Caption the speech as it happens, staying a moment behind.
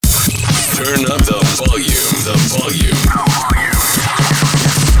Turn up the volume. The volume.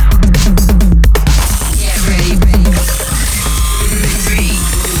 Get ready.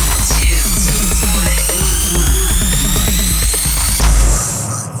 3, 2,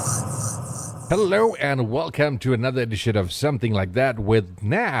 1. Hello and welcome to another edition of Something Like That with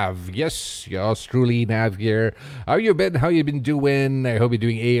Nav. Yes, yours truly, Nav here. How you been? How you been doing? I hope you're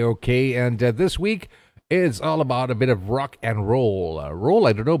doing A-OK. And this week, it's all about a bit of rock and roll. Roll,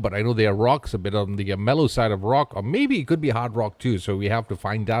 I don't know, but I know there are rocks, a bit on the mellow side of rock, or maybe it could be hard rock too, so we have to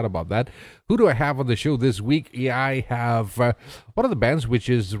find out about that. Who do I have on the show this week? Yeah, I have one of the bands which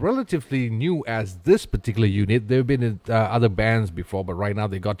is relatively new as this particular unit. They've been in other bands before, but right now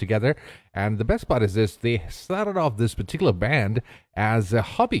they got together. And the best part is this, they started off this particular band as a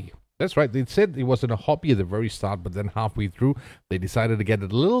hobby. That's right. They said it wasn't a hobby at the very start, but then halfway through, they decided to get a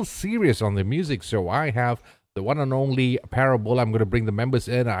little serious on the music. So I have the one and only Parabola. I'm going to bring the members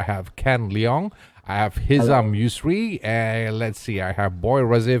in. I have Ken Leong. I have Hizam Yusri. Let's see. I have Boy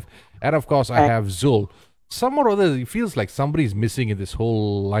Razif. And of course, I have Zul. Some or other, it feels like somebody's missing in this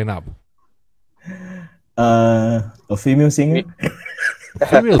whole lineup. A female singer?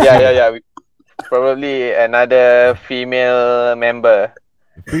 Female singer. Yeah. Probably another female member.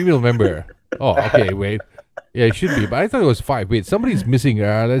 Female member. Oh, okay, wait. Yeah, it should be, but I thought it was 5. Wait, somebody's missing.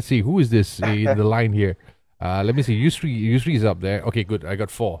 Let's see, who is this in the line here? Let me see. Yusri is up there. Okay, good. I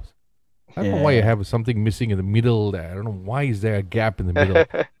got 4. I don't know why I have something missing in the middle there. I don't know why is there a gap in the middle.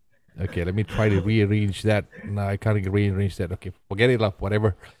 Okay, let me try to rearrange that. No, I can't rearrange that. Okay, forget it, love.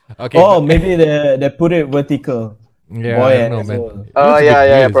 Whatever. Okay. Oh, maybe they put it vertical. Yeah, Boy, I don't know, man. so- Oh Looks a bit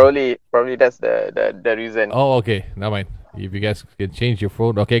yeah. weird. Probably that's the reason. Oh, okay. Never mind. If you guys can change your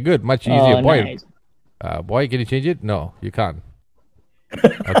phone. Okay, good. Much easier. Boy, Nice. Boy, can you change it? No, you can't.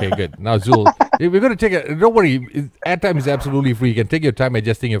 Okay, good. Now, Zul, we're going to take a... Don't worry. Ad time is absolutely free. You can take your time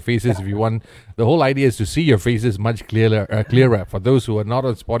adjusting your faces if you want. The whole idea is to see your faces much clearer. For those who are not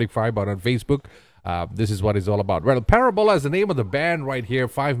on Spotify but on Facebook, this is what it's all about. Well, Parabola is the name of the band right here.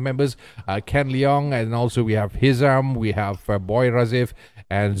 5 members. Ken Leong, and also we have Hizam, we have Boy Razif,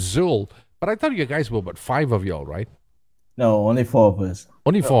 and Zul. But I thought you guys were about 5 of y'all, right? No, only 4 of us.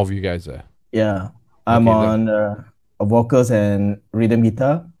 Only 4 of you guys are. Yeah. I'm Okay, on vocals and rhythm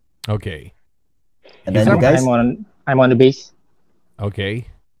guitar. Okay. And then Is you that- guys? I'm on the bass. Okay.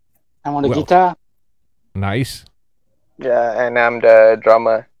 I'm on the Well- guitar. Nice. Yeah, and I'm the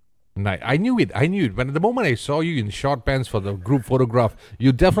drummer. Nice. I knew it. But at the moment I saw you in short pants for the group photograph,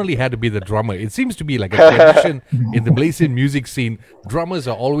 you definitely had to be the drummer. It seems to be like a tradition in the Malaysian music scene. Drummers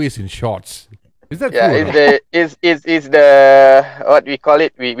are always in shorts. Is that Yeah, true? or it's not? the what we call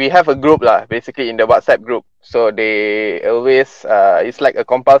it. We have a group lah, basically in the WhatsApp group. So they always it's like a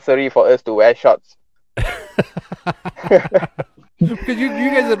compulsory for us to wear shorts. Because you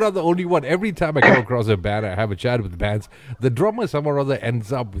guys are not the only one. Every time I come across a band, I have a chat with bands, the drummer somehow or other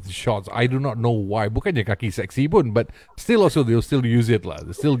ends up with shorts. I do not know why. Bukannya kaki seksi pun, but still also they'll still use it lah.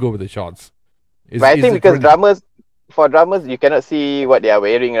 They still go with the shorts. But I think because for drummers, you cannot see what they are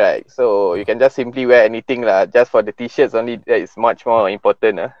wearing, right? So you can just simply wear anything lah. Just for the t-shirts only, that is much more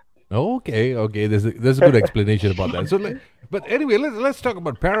important. Okay. There's a good explanation about that. So, but anyway, let's talk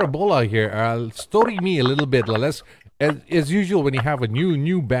about Parabola here. Story me a little bit. Let's, as usual, when you have a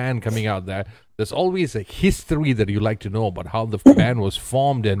new band coming out there, there's always a history that you like to know about how the band was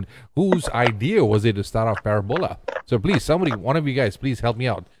formed and whose idea was it to start off Parabola. So please, one of you guys, please help me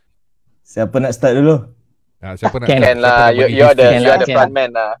out. Siapa nak start dulu? Siapa nak- Ken. siapa And nak bagi you're history? the Ken. front man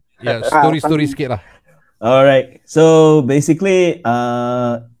lah. Yeah, story sikit lah. All right. So basically,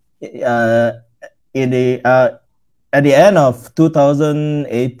 in the at the end of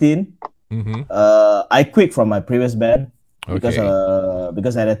 2018, Mm-hmm. I quit from my previous band because Okay.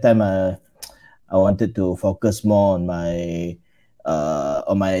 because at that time I wanted to focus more on my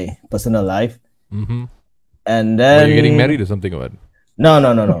personal life, Mm-hmm. and Were then you getting married or something or what? No.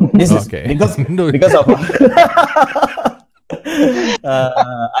 This is Okay. because No. because of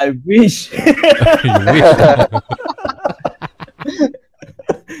I wish. You wish.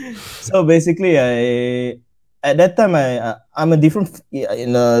 So basically, at that time I'm in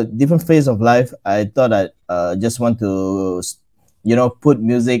a different phase of life. I thought I just want to put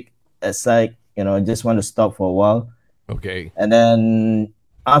music aside. Just want to stop for a while. Okay. And then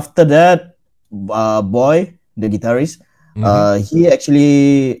after that, Boy, the guitarist, he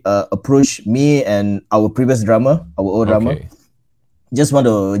actually approached me and our previous drummer, our old drummer. Okay. Just want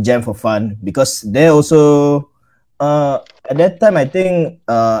to jam for fun because they also at that time I think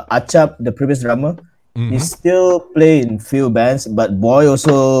Achap, the previous drummer, he still play in few bands, but Boy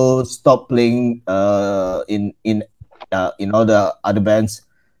also stopped playing in all the other bands.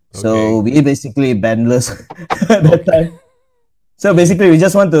 So we basically bandless at that time. So basically we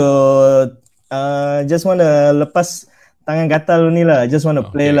just want to lepas tangan gatal ni lah. Just want to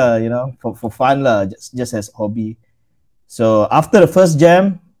play lah, you know, for fun lah, just as hobby. So after the first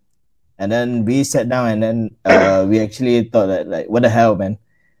jam, and then we sat down, and then we actually thought that, like, what the hell, man,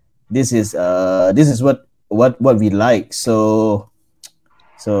 this is what we like. So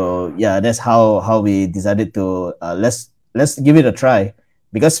yeah, that's how we decided to let's give it a try,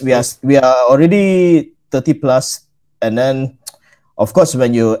 because we are already 30 plus, and then of course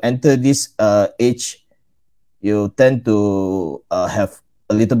when you enter this age, you tend to have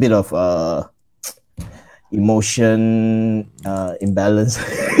a little bit of emotion imbalance,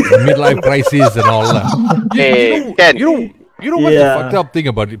 midlife crisis and all that. Hey, Ken. You know what the fucked up thing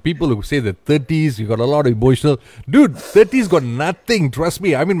about it? People who say the 30s, you got a lot of emotional. Dude, 30s got nothing. Trust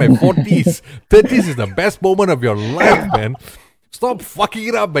me, I'm in my 40s. 30s is the best moment of your life, man. Stop fucking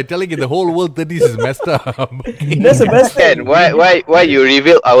it up by telling the whole world 30s is messed up. That's the best thing. Ken, why you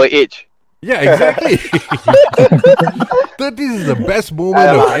reveal our age? Yeah, exactly. 30s is the best moment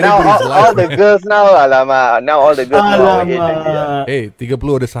of anybody's life. All the girls now, alamak. Now all the girls know our age. Hey,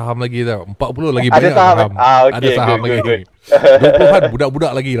 30 ada saham lagi tau. 40 lagi Ada banyak saham. Ada Okay, saham good, lagi. good. 20-an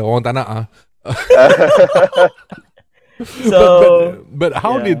budak-budak lagi lah, orang tak nak ah. So But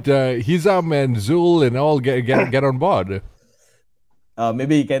how did Hizam and Zul and all get on board?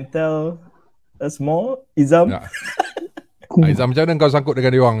 maybe you can tell us more, Izam. Ya. Hizam, macam mana kau sangkut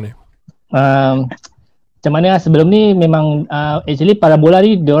dengan diorang ni? Macam mana sebelum ni memang actually Parabola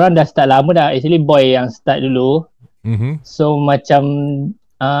ni diorang dah start lama dah. Actually Boy yang start dulu. Mm-hmm. So macam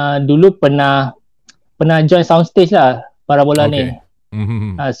dulu pernah join soundstage lah Parabola ni.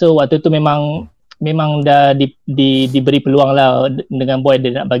 Mm-hmm. So waktu tu memang dah diberi peluang lah dengan Boy,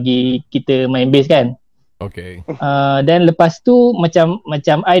 dia nak bagi kita main bass kan. Okay. Dan lepas tu macam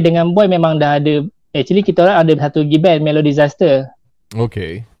I dengan Boy memang dah ada, actually kita orang ada satu lagi band, Melody Disaster.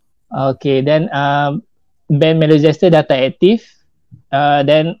 Okay. Okay, then band Melody Disaster dah tak aktif.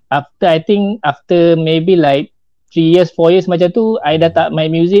 Then after maybe like 3 years, 4 years macam tu, I dah tak main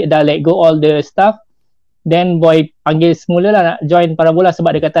music, dah let go all the stuff. Then Boy panggil semula lah nak join Parabola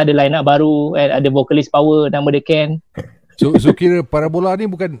sebab dia kata ada line up baru, ada vocalist power, nama dia Ken. So kira Parabola ni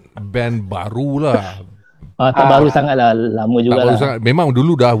bukan band baru lah. Tak baru sangat lah, lama Tak juga baru lah. sangat. Memang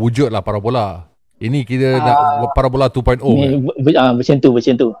dulu dah wujud lah Parabola. Ini kita nak Parabola 2.0 Ni, kan? macam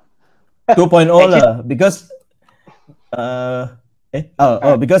tu. 2.0 lah, because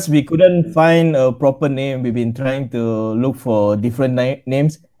because we couldn't find a proper name. We've been trying to look for different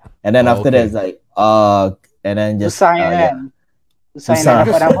names, and then after that it's like and then just Susah nak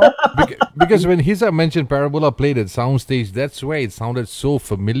dapat nama. Because when Hizam mentioned Parabola played at Soundstage, that's why it sounded so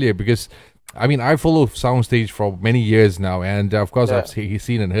familiar. Because I mean, I follow Soundstage for many years now, and of course I've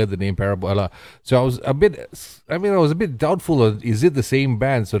seen and heard the name Parabola. So I was a bit doubtful of, is it the same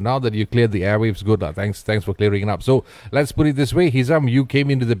band? So now that you cleared the airwaves, good. Thanks for clearing it up. So let's put it this way, Hizam, you came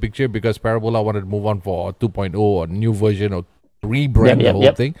into the picture because Parabola wanted to move on for 2.0 or new version or rebrand the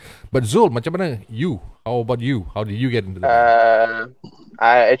whole thing. But Zul, macam mana you? How about you? How did you get into the band?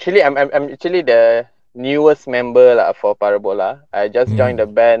 I'm actually the newest member lah for Parabola. I just joined the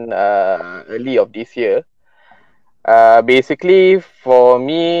band early of this year. Basically for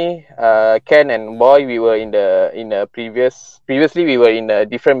me, Ken and Boy, we were previously we were in a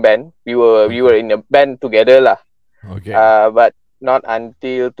different band. We were in a band together lah. Okay. But not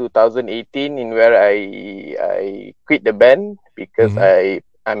until 2018 in where I quit the band because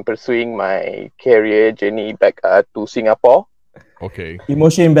I'm pursuing my career journey back to Singapore. Okay.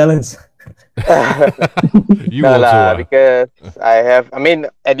 Emotion imbalance. You No also lah, are. because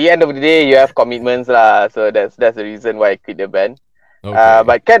at the end of the day, you have commitments lah. So that's the reason why I quit the band. Okay.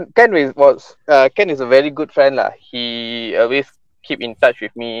 But Ken is a very good friend lah. He always keep in touch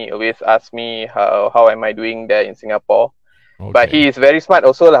with me, always ask me how am I doing there in Singapore. Okay. But he is very smart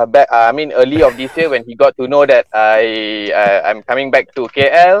also lah. Early of this year when he got to know that I'm coming back to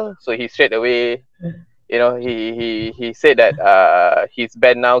KL, so he straight away, he said that his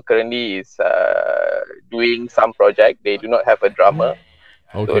band now currently is doing some project. They do not have a drummer,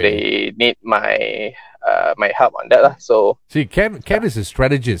 so they need my help on that lah. So see, Ken is a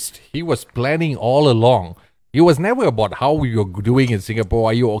strategist. He was planning all along. It was never about how you're doing in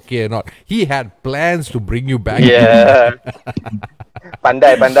Singapore. Are you okay or not? He had plans to bring you back. yeah,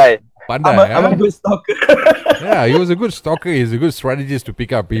 pandai. Pandai, I'm eh? a good stalker. Yeah, he was a good stalker. He's a good strategist to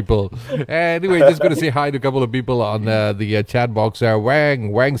pick up people. Anyway, just going to say hi to a couple of people on the chat box.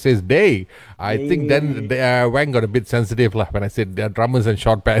 Wang says day. I think then Wang got a bit sensitive when I said drummers and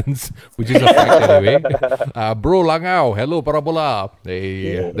short pants, which is a fact anyway. Bro Langau, hello Parabola.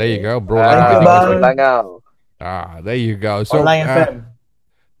 Hey, there you go, Bro Thank you, Langau. bang. Langau. There you go. So Online FM.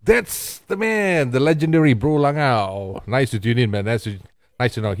 that's the man, the legendary Bro Langau. Nice to tune in, man. Nice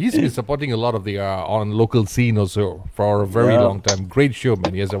to know. He's been supporting a lot of the on local scene also for a very long time. Great show,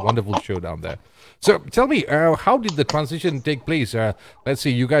 man. He has a wonderful show down there. So tell me, how did the transition take place? Let's say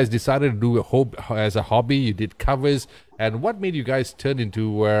you guys decided to do as a hobby. You did covers, and what made you guys turn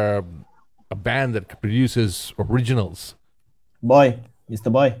into a band that produces originals? Boy,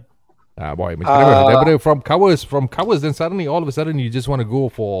 Mr. Boy. Boy, daripada from covers, then suddenly all of a sudden you just want to go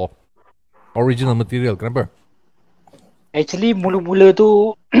for original material. Kenapa? Actually mula-mula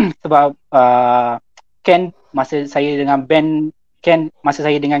tu sebab Ken masa saya dengan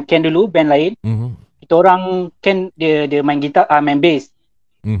Ken dulu band lain, kita orang Ken dia main gitar, main bass.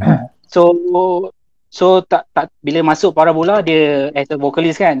 So tak bila masuk Parabola dia as a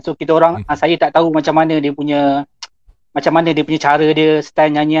vocalist kan. So kita orang saya tak tahu macam mana dia punya cara dia,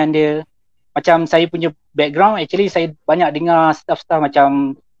 style nyanyian dia. Macam saya punya background actually saya banyak dengar stuff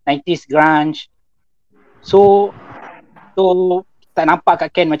macam 90s grunge. So tak nampak kat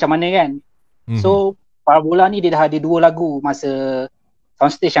Ken macam mana kan. So Parabola ni dia dah ada 2 lagu masa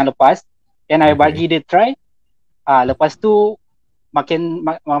soundstage yang lepas. Then I bagi dia try. Lepas tu makin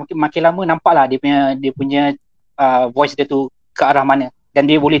lama nampak lah dia punya voice dia tu ke arah mana. Dan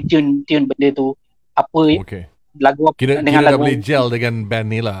dia boleh tune benda tu apa lagu apa dengan lagu. Boleh gel dengan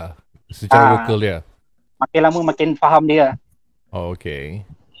band ni lah secara vokal dia. Makin lama makin faham dia. Oh, okay.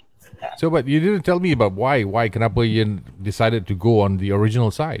 So, but you didn't tell me about why kenapa you decided to go on the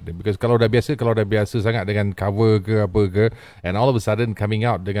original side? Because kalau dah biasa sangat dengan cover ke apa ke, and all of a sudden coming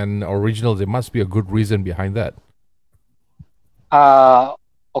out dengan originals, there must be a good reason behind that.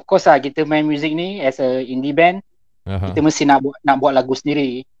 Of course lah, kita main music ni as a indie band, kita mesti nak buat lagu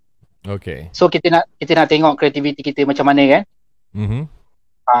sendiri. Okay. So kita nak tengok kreativiti kita macam mana kan.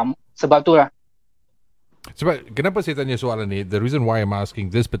 Sebab tu lah. Sebab kenapa saya tanya soalan ni, the reason why I'm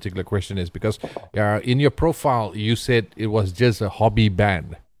asking this particular question is because in your profile you said it was just a hobby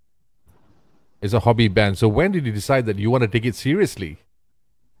band. It's a hobby band. So when did you decide that you want to take it seriously?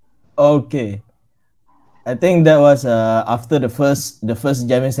 Okay, I think that was after the first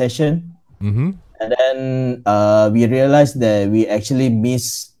jamming session, and then we realized that we actually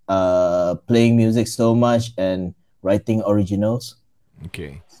miss playing music so much and writing originals.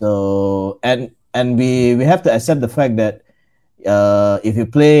 Okay. So and we have to accept the fact that if you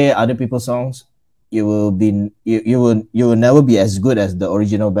play other people's songs, you will never be as good as the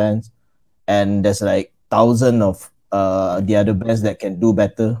original bands, and there's like thousands of the other bands that can do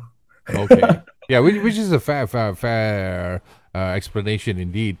better. Okay. Yeah, which is a fair explanation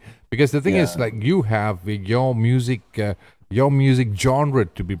indeed, because the thing is, like, you have your music genre,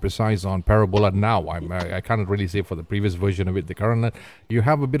 to be precise, on Parabola now. I can't really say for the previous version of it. The current, you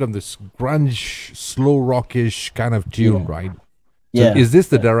have a bit of this grunge, slow rockish kind of tune, right? So is this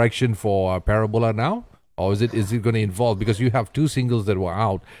the direction for Parabola now, or is it going to involve, because you have 2 singles that were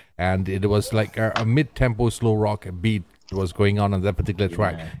out, and it was like a mid-tempo slow rock beat was going on that particular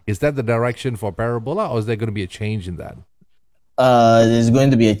track. Is that the direction for Parabola, or is there going to be a change in that? There's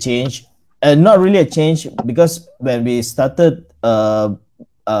going to be a change. Not really a change, because when we started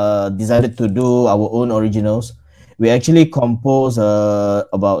decided to do our own originals, we actually composed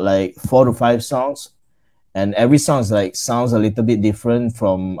about like 4 to 5 songs, and every song is like sounds a little bit different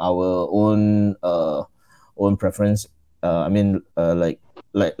from our own preference.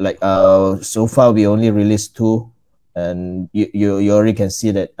 So far we only released 2, and you already can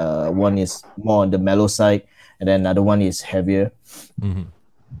see that one is more on the mellow side, and then another one is heavier.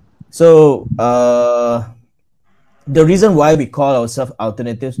 So the reason why we call ourselves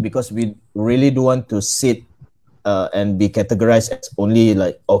alternatives, because we really do want to sit and be categorized as only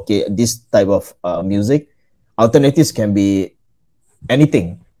like, okay, this type of music. Alternatives can be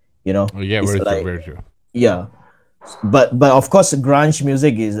anything, you know. Yeah, very true. Yeah, but of course, grunge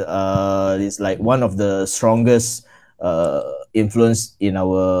music is like one of the strongest influence in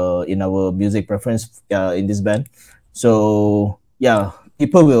our music preference in this band. So yeah,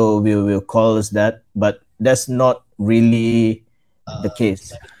 people will call us that, but that's not really the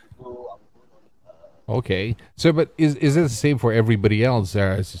case. Okay. So, but is it the same for everybody else?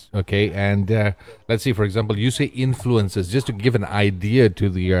 Okay. And let's say, for example, you say influences, just to give an idea to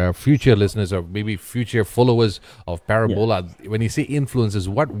the future listeners or maybe future followers of Parabola. When you say influences,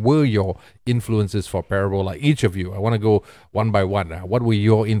 what were your influences for Parabola? Each of you. I want to go one by one. What were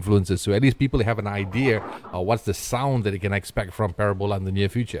your influences? So at least people have an idea of what's the sound that they can expect from Parabola in the near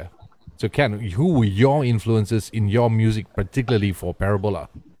future. So, Ken, who were your influences in your music, particularly for Parabola?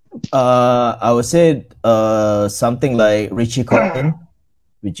 I would say something like Richie Cotton,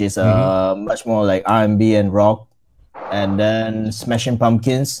 which is much more like R&B and rock, and then Smashing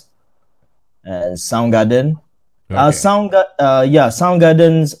Pumpkins and Soundgarden. Okay.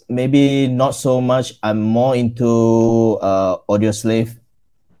 Soundgarden's maybe not so much. I'm more into Audioslave.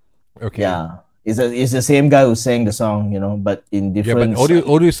 Okay. Yeah, it's the same guy who sang the song, but in Yeah, different. but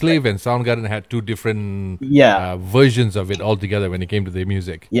Audioslave and Soundgarden had two different versions of it altogether when it came to their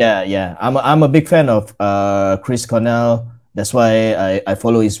music. Yeah. I'm a big fan of Chris Cornell. That's why I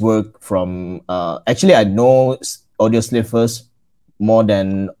follow his work from. Actually, I know Audioslave first more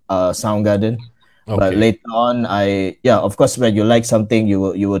than Soundgarden. Okay. But later on, of course, when you like something,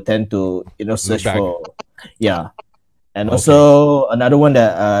 you will tend to search back. for. And also another one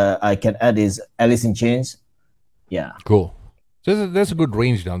that I can add is Alice in Chains. Yeah. Cool. So there's a good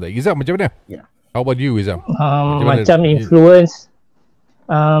range down there. Izam, macam mana? Yeah. How about you, Izam? Macam mana? Macam influence,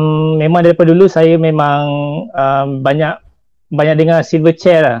 memang daripada dulu saya memang banyak dengar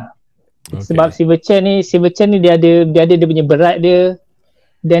Silverchair lah. Okay. Sebab Silverchair ni dia ada dia punya berat dia,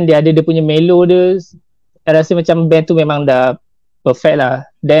 then dia ada dia punya melo dia. Saya rasa macam band tu memang dah perfect lah.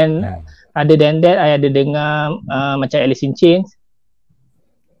 Then other than that, I ada dengar macam Alice in Chains,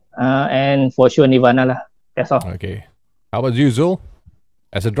 and for sure Nirvana lah. That's all. Okay. How about you, Zul?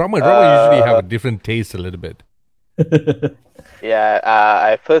 As a drummer usually have a different taste a little bit. Yeah,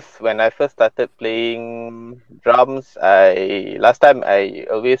 when I first started playing drums, last time I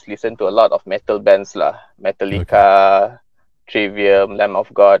always listened to a lot of metal bands lah, Metallica, Trivium, Lamb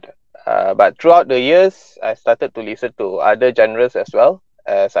of God. But throughout the years, I started to listen to other genres as well,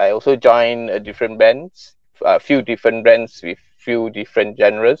 as I also joined a few different bands with few different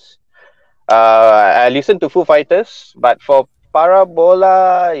genres. I listened to Foo Fighters, but for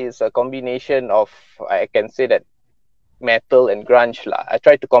Parabola is a combination of, I can say that, metal and grunge lah. I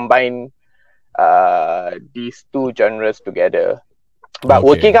try to combine these two genres together. But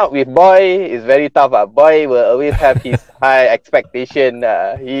working out with Boy is very tough. Boy will always have his high expectation.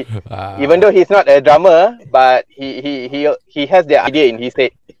 Even though he's not a drummer, but he has the idea in his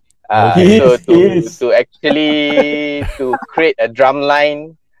head. To actually to create a drum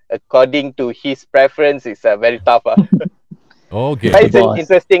line according to his preference is very tough. Okay. But it's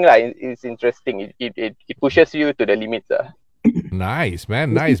interesting lah. It's interesting. It pushes you to the limits. Nice,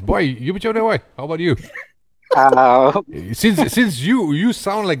 man. Nice. Boy, you macam mana, boy? How about you? Since you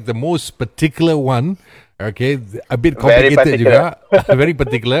sound like the most particular one, okay, a bit complicated juga. Very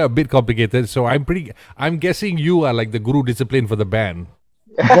particular, a bit complicated. So I'm guessing you are like the guru discipline for the band.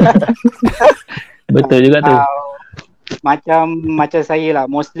 Betul juga tu. Macam saya lah,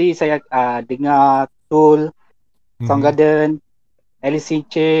 mostly saya dengar Tool, Soundgarden, Alice in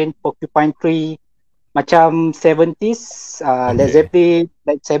Chains, Porcupine Tree, macam 70s, Led Zeppelin,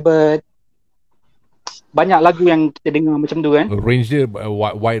 Led Sabbath. Banyak lagu yang kita dengar macam tu kan. Range dia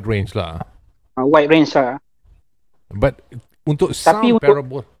wide range lah. Wide range lah. But untuk sound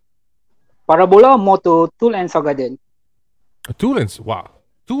Parabola more to Tool and Soundgarden. Tool and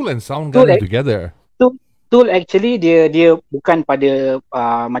Soundgarden together. Tool actually dia bukan pada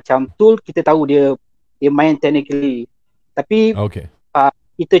macam Tool, kita tahu dia main technically. Tapi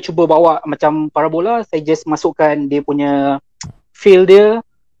kita cuba bawa macam Parabola, saya just masukkan dia punya feel dia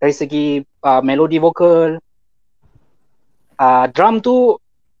dari segi melody vokal. Drum tu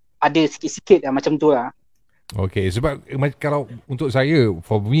ada sikit-sikit macam tu lah. Okay, sebab kalau untuk saya,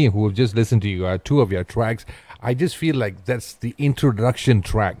 for me who have just listened to you, two of your tracks, I just feel like that's the introduction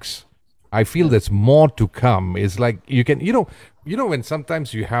tracks. I feel there's more to come. It's like you know when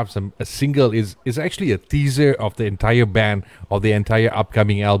sometimes you have a single is actually a teaser of the entire band or the entire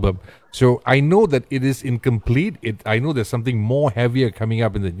upcoming album. So I know that it is incomplete. I know there's something more heavier coming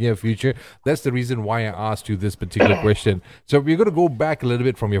up in the near future. That's the reason why I asked you this particular question. So we're going to go back a little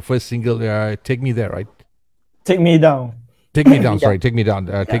bit from your first single, Take Me There, right? Take Me Down. Take Me Down, sorry. Take Me Down.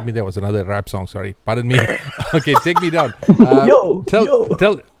 Take Me There was another rap song, sorry. Pardon me. Okay, Take Me Down.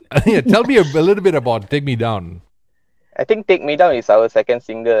 Tell me a little bit about Take Me Down. I think Take Me Down is our second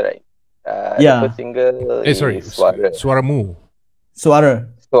single, right? The first single Suaramu.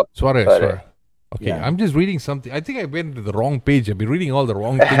 Suara. Okay, Yeah. I'm just reading something. I think I went to the wrong page. I've been reading all the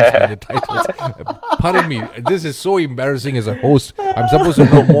wrong things in the titles. Pardon me. This is so embarrassing as a host. I'm supposed to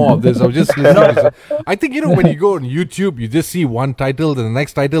know more of this. I was just listening to I think, when you go on YouTube, you just see one title, then the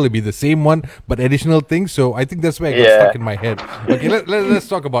next title will be the same one, but additional things. So I think that's where I got stuck in my head. Okay, let's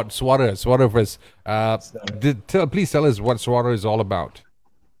talk about Swara. Swara first. Please tell us what Swara is all about.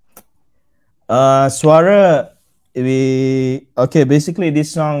 Swara, basically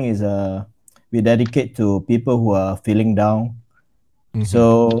this song is we dedicate to people who are feeling down.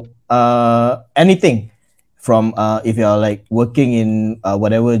 So anything from if you're like working in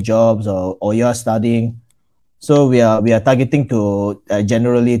whatever jobs or you're studying. So we are targeting to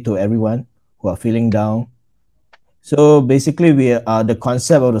generally to everyone who are feeling down. So basically the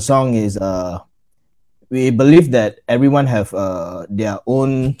concept of the song is we believe that everyone have their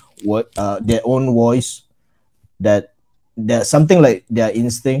own voice, that there's something like their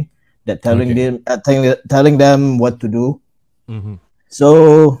instinct that telling them what to do.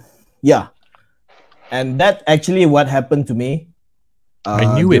 So yeah, and that actually what happened to me. I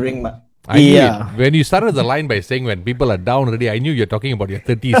knew it. I knew it. When you started the line by saying when people are down already, I knew you're talking about your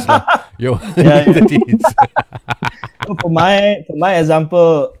 30s. Your 30s. For my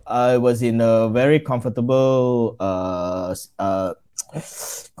example, I was in a very comfortable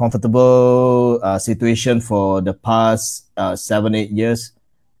situation for the past 7-8 years.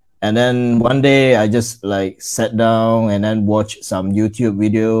 And then one day I just like sat down and then watched some YouTube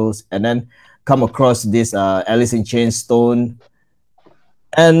videos and then come across this Alice in Chains Stone.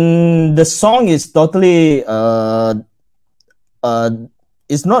 And the song is totally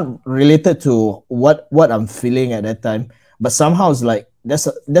it's not related to what I'm feeling at that time, but somehow it's like there's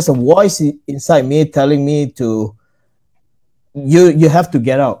a voice inside me telling me to you have to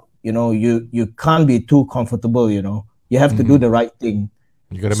get out. You can't be too comfortable. You have to do the right thing.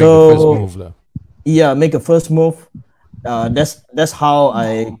 You gotta make the first move, though. Yeah, make a first move. That's how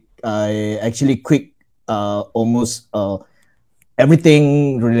I actually quit almost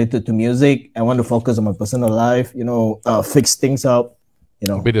everything related to music. I want to focus on my personal life. Fix things up.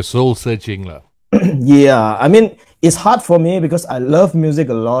 A bit of soul searching, lah. Yeah, I mean it's hard for me because I love music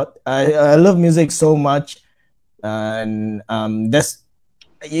a lot. I love music so much, and that's,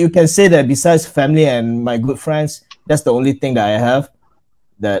 you can say that besides family and my good friends, that's the only thing that I have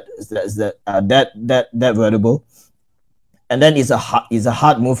that valuable. And then it's a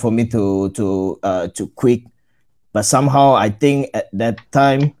hard move for me to quit, but somehow I think at that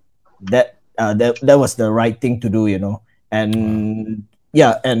time that was the right thing to do, and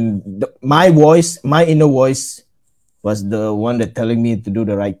yeah, and my inner voice was the one that telling me to do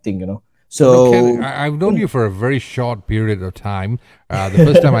the right thing, So Ken, I've known you for a very short period of time. The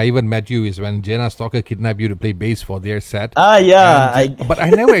first time I even met you is when Jenna Stalker kidnapped you to play bass for their set. Yeah. But I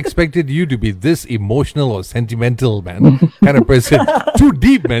never expected you to be this emotional or sentimental, man, kind of person. Too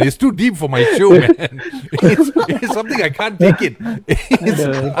deep, man. It's too deep for my show, man. It's something I can't take it. It's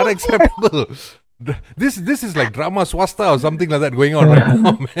unacceptable. This is like drama swasta or something like that going on right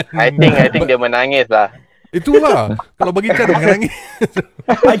now, man. I think dia menangis lah. Itulah. Kalau bagi Chan menangis.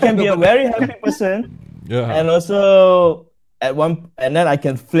 I can be a very happy person, and also and then I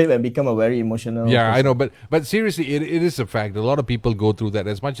can flip and become a very emotional person. I know, but seriously, it is a fact. A lot of people go through that.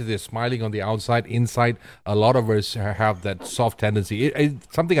 As much as they're smiling on the outside, inside, a lot of us have that soft tendency. It's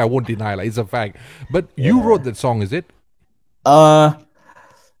something I won't deny. It's a fact. But you wrote that song, is it?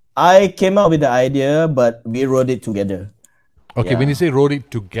 I came up with the idea, but we wrote it together. Okay, when you say wrote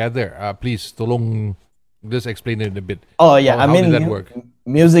it together, please, tolong just explain it a bit. Oh yeah, How did that work?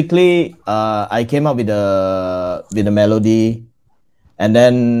 Musically, I came up with the melody, and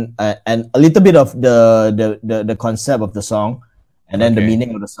then and a little bit of the concept of the song, and then the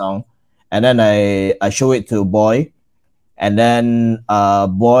meaning of the song, and then I show it to Boy, and then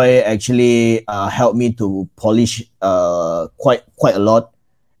Boy actually helped me to polish quite a lot,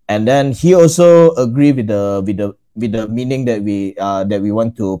 and then he also agreed with the meaning that we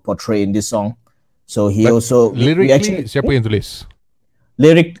want to portray in this song. So he also lyrically, siapa yang tulis?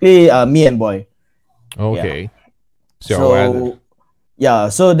 Lyrically, me and Boy. Okay. Yeah.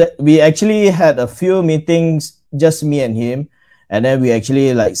 So that we actually had a few meetings, just me and him, and then we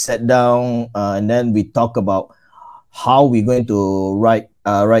actually like sat down and then we talk about how we're going to write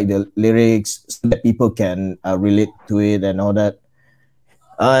the lyrics so that people can relate to it and all that.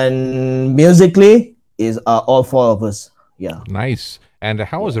 And musically is all four of us. Yeah. Nice. And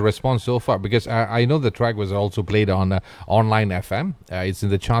how was the response so far? Because I know the track was also played on Online FM. It's in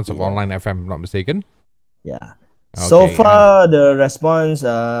the charts of Online FM, if I'm not mistaken. Yeah. Okay, so far, the response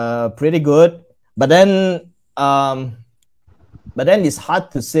pretty good. But then it's hard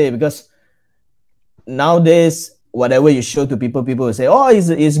to say because nowadays, whatever you show to people, people will say, "Oh,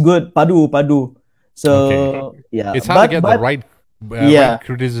 it's good, padu." So yeah, It's hard to get the right, yeah. right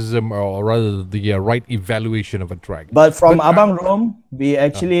criticism, or rather the right evaluation of a track. But from But, Abang Rom, we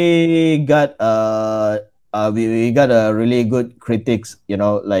actually got we got a really good critics. You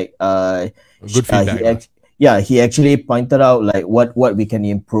know, like Good feedback, lah. he actually pointed out like what we can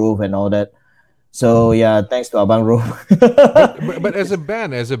improve and all that. So yeah, thanks to Abang Rom. But as a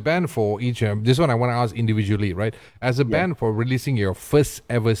band for each, this one I want to ask individually, right? As a band for releasing your first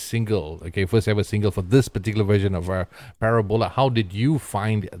ever single for this particular version of Parabola, how did you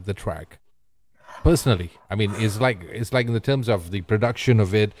find the track? Personally, I mean, it's like in the terms of the production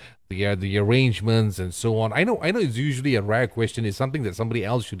of it, the arrangements and so on. I know it's usually a rare question. It's something that somebody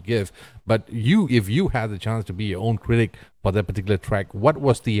else should give. But if you had the chance to be your own critic for that particular track, what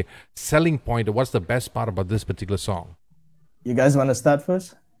was the selling point, or what's the best part about this particular song? You guys want to start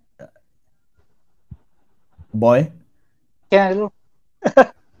first? Boy. Kan dulu.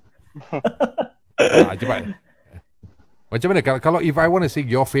 Cepat. Macam mana kalau if I want to say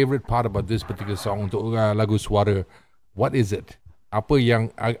your favorite part about this particular song untuk lagu Suara, what is it? Apa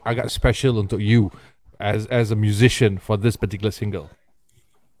yang agak special untuk you as a musician for this particular single?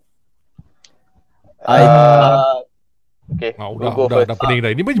 Okay, Dah go first. pening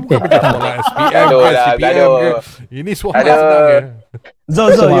dah. Ini bukan macam soalan SPM Gaduh ke dah, CPM gaduh. ke. Ini soalan Gaduh. senang ke. Zo,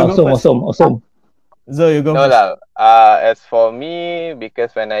 you go first. Awesome. Zo, you go No first. lah. As for me,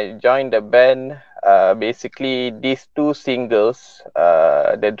 because when I joined the band, basically these two singles,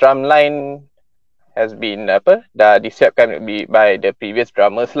 the drum line has been dah disiapkan by the previous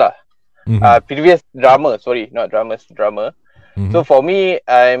drummers lah. Previous drummer, sorry, not drummers, drummer. So for me,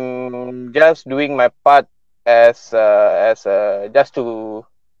 I'm just doing my part as just to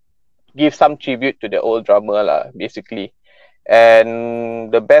give some tribute to the old drummer lah, basically. And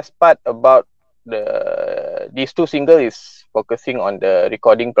the best part about these two singles is focusing on the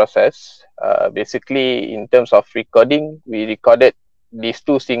recording process. Basically, in terms of recording, we recorded these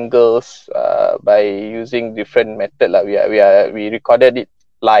two singles by using different method lah. We recorded it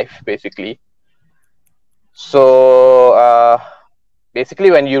live, basically. So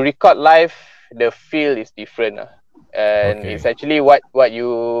basically, when you record live, the feel is different, and Okay. it's actually what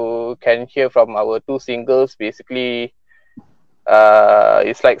you can hear from our two singles. Basically,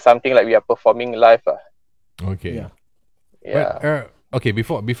 it's like something like we are performing live. Okay. Yeah. Yeah. But, okay,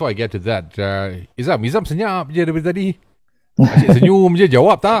 before I get to that, Izam senyap je daripada tadi. Asyik senyum je,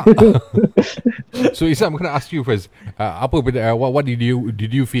 jawab tak? So Izam, I'm going to ask you first. What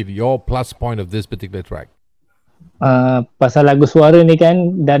did you feel your plus point of this particular track? Pasal lagu Suara ni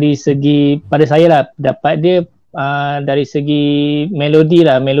kan, dari segi pada saya lah, dapat dia dari segi melodi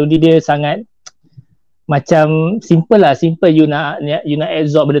dia sangat macam simple you nak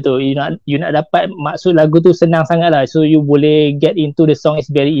absorb benda tu, you nak dapat maksud lagu tu senang sangat lah, so you boleh get into the song, is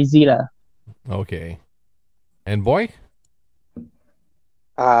very easy lah. Okay. And boy?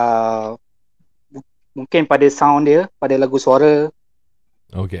 Mungkin pada sound dia, pada lagu Suara.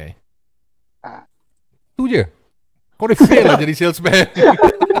 Okay. Tu je. Kau dah fail lah jadi salesman.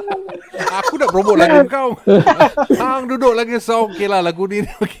 Aku nak promote lagu kau. Hang duduk lagi song. Okay lah lagu ni.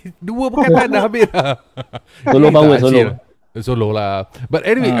 Okay, 2 perkataan dah habis lah. Solo power, solo. Solo lah. But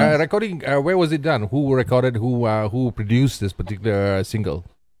anyway, recording, where was it done? Who recorded, who produced this particular single?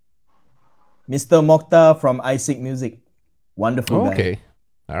 Mr. Mokhtar from iSig Music. Wonderful guy. Okay.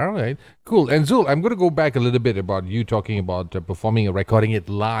 All right. Cool. And Zul, I'm going to go back a little bit about you talking about performing and recording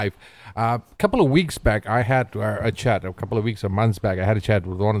it live. A couple of weeks back, I had a chat, a couple of weeks or months back, I had a chat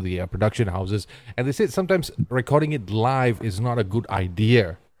with one of the production houses, and they said sometimes recording it live is not a good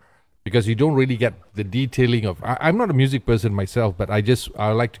idea because you don't really get the detailing of... I'm not a music person myself, but I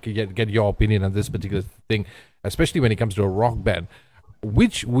like to get your opinion on this particular thing, especially when it comes to a rock band.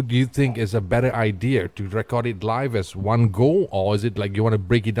 Which would you think is a better idea, to record it live as one go, or is it like you want to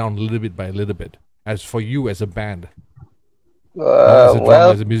break it down little bit by little bit, as for you as a band, as a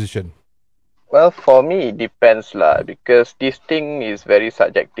drummer, as a musician? Well, for me, it depends lah, because this thing is very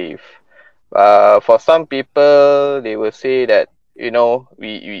subjective. For some people, they will say that,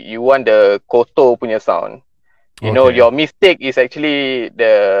 you want the koto punya sound. You know, your mistake is actually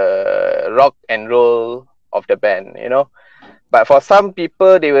the rock and roll of the band, But for some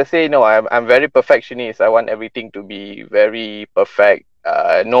people, they will say, no, I'm very perfectionist. I want everything to be very perfect,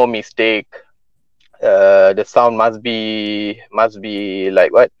 no mistake. The sound must be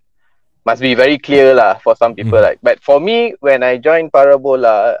like what? Must be very clear lah for some people. Like, but for me, when I joined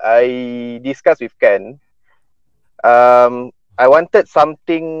Parabola, I discussed with Ken. I wanted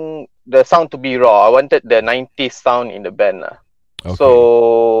the sound to be raw. I wanted the 90s sound in the band lah. Okay.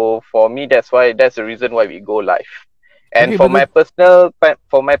 So for me, that's the reason why we go live. And Okay, for but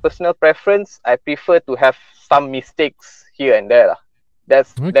my personal preference, I prefer to have some mistakes here and there lah.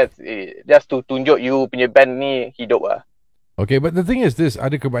 Okay. That's just to tunjuk you punya band ni hidup lah. Okay, but the thing is this,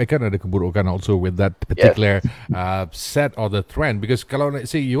 ada kebaikan, ada keburukan also with that Yes. particular set or the trend. Because kalau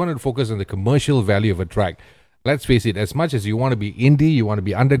let's say you want to focus on the commercial value of a track, let's face it, as much as you want to be indie, you want to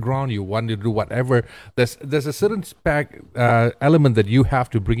be underground, you want to do whatever, there's a certain element that you have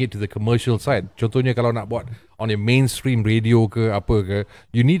to bring it to the commercial side. Contohnya kalau nak buat on a mainstream radio ke apa ke,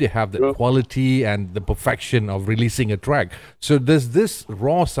 you need to have the True. quality and the perfection of releasing a track. So does this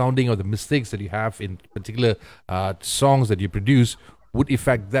raw sounding or the mistakes that you have in particular songs that you produce would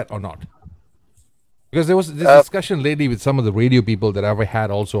affect that or not? Because there was this discussion lately with some of the radio people that I've had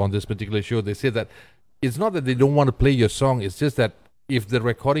also on this particular show. They say that it's not that they don't want to play your song, it's just that if the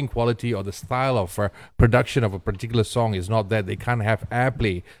recording quality or the style of production of a particular song is not there, they can't have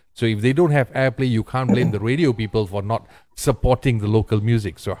airplay. So if they don't have airplay, you can't blame the radio people for not supporting the local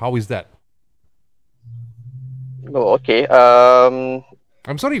music. So how is that? Oh, okay.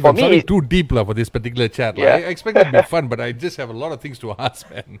 I'm sorry if For I'm me, sounding too deep for this particular chat. Yeah. I expect it to be fun, but I just have a lot of things to ask,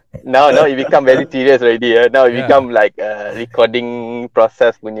 man. now it become very serious already. Now it Yeah. become like recording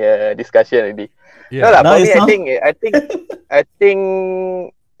process punya discussion already. Yeah. No lah. Now For me, it's I think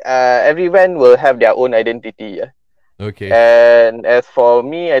everyone will have their own identity. Yeah. Okay. And as for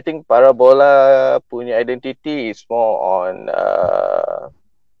me, I think Parabola punya identity is more on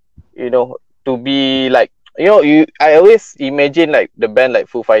to be like I always imagine like the band like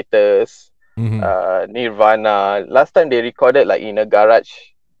Foo Fighters, Mhm. Nirvana. Last time they recorded like in a garage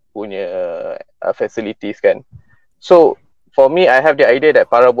punya facilities kan. So for me, I have the idea that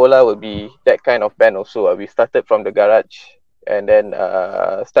Parabola will be that kind of band also. We started from the garage and then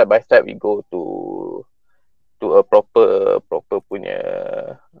step by step we go to a proper punya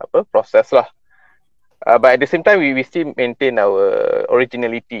process lah. But at the same time, we still maintain our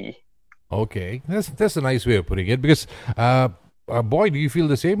originality. Okay, that's a nice way of putting it. Because, Boy, do you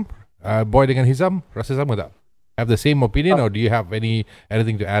feel the same? Boy dengan Hizam, rasa sama tak? Have the same opinion, or do you have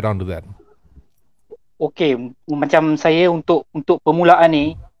anything to add on to that? Okay, macam saya untuk permulaan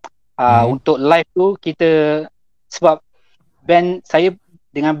ni, untuk live tu kita, sebab band saya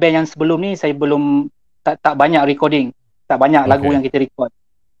dengan band yang sebelum ni saya belum tak banyak recording, tak banyak lagu Okay. yang kita record.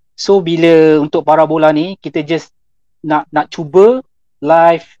 So bila untuk Parabola ni kita just nak cuba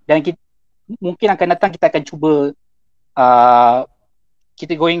live, dan mungkin akan datang kita akan cuba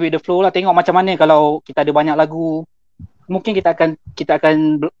kita going with the flow lah, tengok macam mana kalau kita ada banyak lagu. Mungkin kita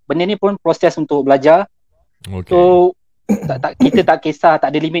akan benda ni pun proses untuk belajar. Okay. So kita tak kisah, tak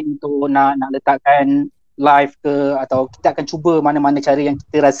ada limit untuk nak letakkan live ke, atau kita akan cuba mana-mana cara yang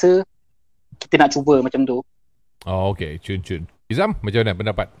kita rasa kita nak cuba macam tu. Oh, okay. Cun. Hizam, macam mana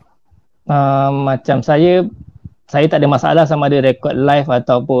pendapat? Macam saya tak ada masalah sama ada record live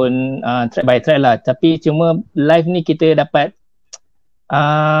ataupun track by track lah. Tapi cuma live ni kita dapat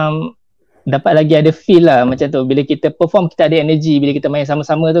lagi ada feel lah macam tu. Bila kita perform kita ada energy, bila kita main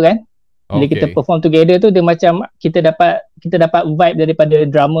sama-sama tu kan. Bila kita Okay. perform together tu dia macam kita dapat vibe daripada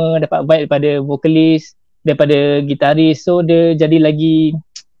drummer, dapat vibe daripada vokalis, daripada gitaris. So dia jadi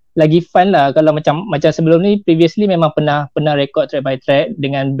lagi fun lah. Kalau macam sebelum ni, previously memang pernah record track by track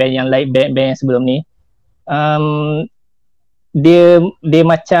dengan band yang lain, band yang sebelum ni. Dia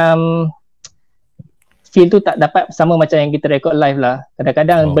macam feel tu tak dapat sama macam yang kita record live lah.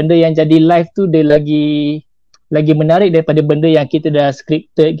 Kadang-kadang benda yang jadi live tu dia lagi menarik daripada benda yang kita dah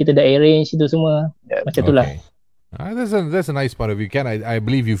scripted, kita dah arrange itu semua. Yeah. Macam tu lah. Okay. That's a nice part of you. Ken, I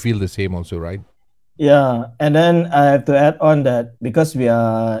believe you feel the same also, right? Yeah, and then I have to add on that because we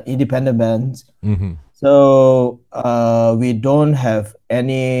are independent bands, Mm-hmm. so we don't have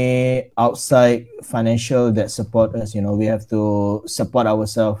any outside financial that support us. We have to support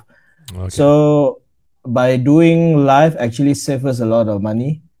ourselves. Okay. So by doing live actually saves us a lot of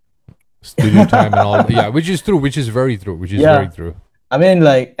money. Studio time and all. Yeah, which is true. Which is very true. Yeah. Very true. I mean,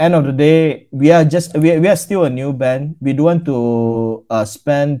 like end of the day, we are still a new band. We don't want to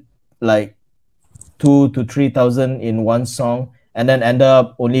spend like 2,000 to 3,000 in one song and then end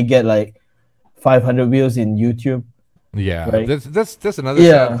up only get like 500 views in YouTube. Yeah, Right. that's another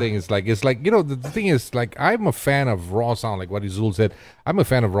Yeah. sad thing. It's like the thing is like I'm a fan of raw sound, like what Izul said. I'm a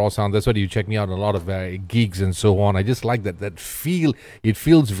fan of raw sound. That's why you check me out on a lot of gigs and so on. I just like that feel. It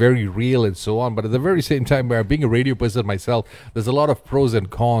feels very real and so on. But at the very same time, where being a radio person myself, there's a lot of pros and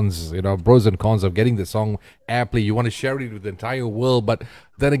cons. Pros and cons of getting the song airplay. You want to share it with the entire world, but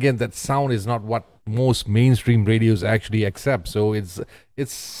then again, that sound is not what most mainstream radios actually accept. So it's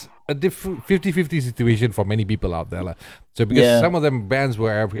a different 50-50 situation for many people out there. So because some of them bands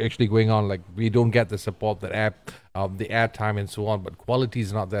were actually going on, like we don't get the support, the airtime and so on, but quality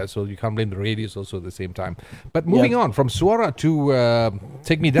is not there, so you can't blame the radios also at the same time. But moving on from Suara to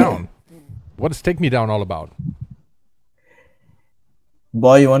Take Me Down. What is Take Me Down all about?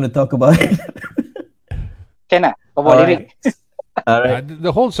 Boy, you want to talk about it? Can I? About lyric. All right.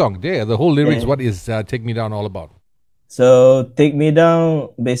 The whole song, the whole lyrics, what is Take Me Down all about? So Take Me Down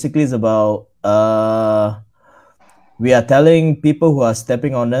basically is about we are telling people who are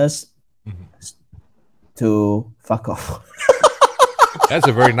stepping on us to fuck off. That's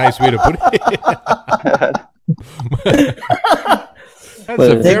a very nice way to put it. That's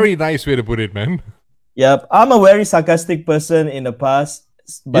a very nice way to put it, man. Yep, I'm a very sarcastic person in the past.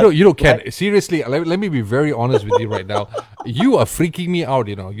 But You know, Ken, seriously, let me be very honest with you right now. You are freaking me out,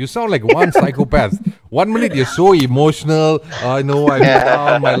 you know. You sound like one psychopath. 1 minute you're so emotional. I know I'm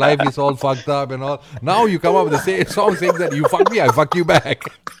down, my life is all fucked up and all. Now you come up with the same song saying that you fuck me, I fuck you back.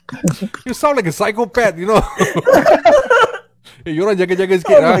 You sound like a psychopath, you know. Hey, you orang jaga-jaga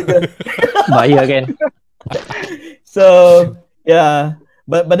sikit lah. Bahaya kan. So yeah,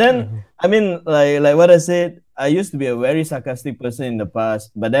 but then I mean, like what I said, I used to be a very sarcastic person in the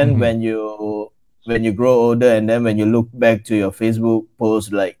past, but then when you grow older and then when you look back to your Facebook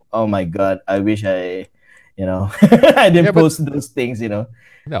post, like, oh my God, I wish I didn't post those things, you know.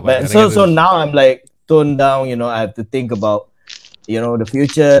 No, but so now I'm like toned down, you know. I have to think about, you know, the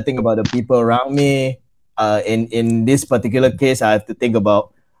future, think about the people around me. In this particular case, I have to think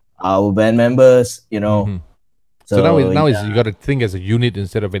about our band members, you know. So now you got to think as a unit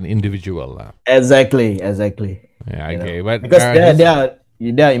instead of an individual. Exactly. Yeah, okay. But because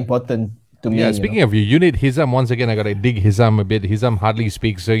they are important to me. Yeah, speaking of your unit, Hizam, once again, I got to dig Hizam a bit. Hizam hardly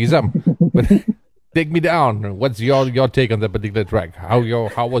speaks. So Hizam, take me down. What's your take on that particular track?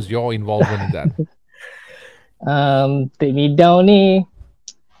 How was your involvement in that? Take Me Down ni,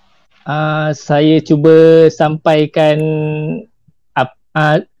 saya cuba sampaikan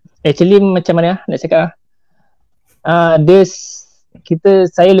actually macam mana nak cakap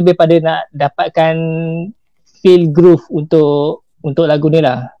saya lebih pada nak dapatkan feel groove untuk lagu ni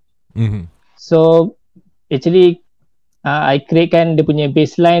lah. So actually I createkan dia punya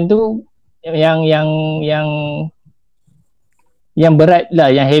bassline tu yang berat lah,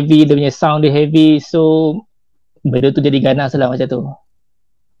 yang heavy, dia punya sound dia heavy, so benda tu jadi ganas lah macam tu.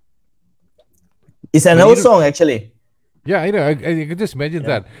 It's an old song actually. Yeah, you know, I can just imagine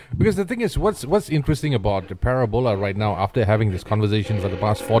that. Because the thing is, what's interesting about the Parabola right now, after having this conversation for the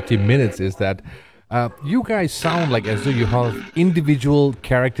past 40 minutes, is that you guys sound like as though you have individual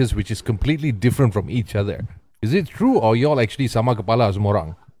characters which is completely different from each other. Is it true, or y'all actually sama kepala semua orang?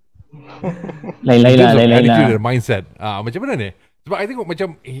 Lain-lain lah. Attitude and mindset. Macam mana ni? Sebab I think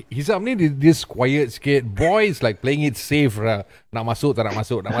macam Hizam ni this quiet sikit. Boy is like playing it safe. Nak masuk tak nak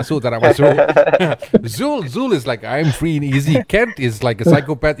masuk. Zul is like, I'm free and easy. Kent is like a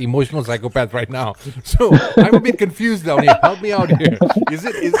psychopath, emotional psychopath right now. So I'm a bit confused down here. Help me out here. Is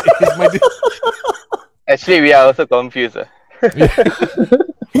my... Actually, we are also confused.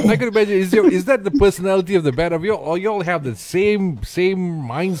 I can imagine. Is that the personality of the band of you, or you all have the same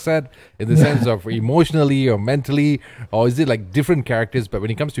mindset in the sense of emotionally or mentally, or is it like different characters? But when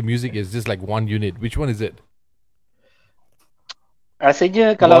it comes to music, it's just like one unit. Which one is it?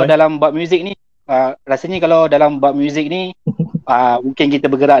 Rasanya kalau dalam buat muzik ni, mungkin kita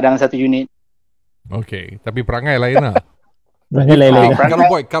bergerak dalam satu unit. Okay, tapi perangai lain lah. Perangai lain.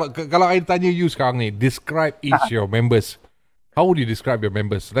 Kalau I tanya you sekarang ni, describe each your members. How would you describe your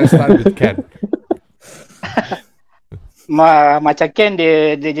members? Let's start with Ken. Macam Ken,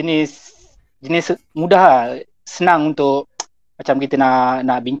 dia jenis mudah lah. Senang untuk macam kita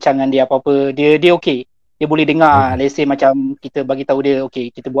nak bincang dengan dia apa-apa. Dia okey. Dia boleh dengar. Let's say macam kita bagi tahu dia,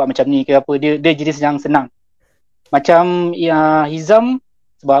 okey, kita buat macam ni ke apa. Dia jenis yang senang. Macam Hizam,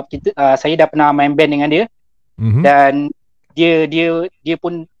 sebab saya dah pernah main band dengan dia. Dan dia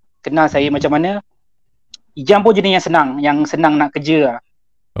pun kenal saya macam mana. Ijam pun jenis yang senang nak kerja lah.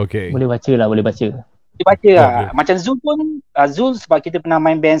 Okay. Boleh baca lah. Dia baca lah. Macam Zul pun, Zul sebab kita pernah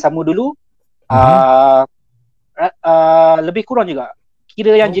main band sama dulu, lebih kurang juga.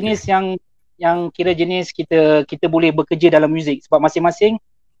 Kira yang jenis yang kira jenis kita boleh bekerja dalam muzik. Sebab masing-masing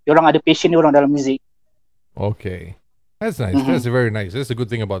diorang ada passion diorang dalam muzik. Okay. That's nice. That's very nice. That's a good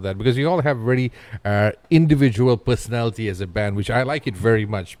thing about that because you all have very individual personality as a band, which I like it very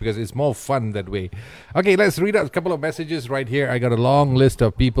much because it's more fun that way. Okay, let's read out a couple of messages right here. I got a long list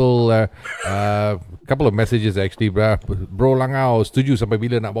of people. Couple of messages actually. Bro Langau setuju sampai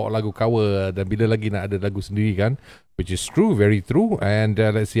bila nak bawa lagu cover dan bila lagi nak ada lagu sendiri kan? Which is true, very true. And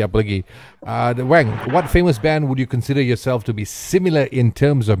let's see apa lagi. Wang, what famous band would you consider yourself to be similar in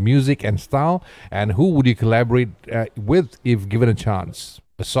terms of music and style? And who would you collaborate with if given a chance?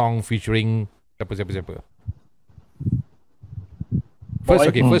 A song featuring siapa?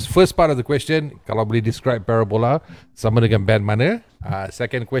 First part of the question, kalau boleh describe Parabola sama dengan band mana.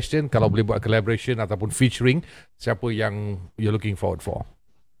 Second question, kalau boleh buat collaboration ataupun featuring, siapa yang you're looking forward for?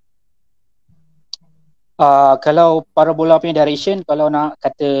 Kalau Parabola punya direction, kalau nak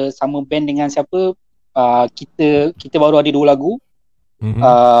kata sama band dengan siapa, kita baru ada 2 lagu.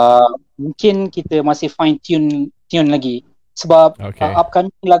 Mungkin kita masih fine tune lagi. Sebab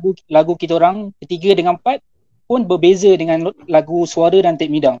upcoming lagu kita orang ketiga dengan 4 pun berbeza dengan lagu Suara dan Tek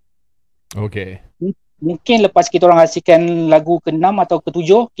Midang. Okay. Mungkin lepas kita orang hasilkan lagu ke-6 atau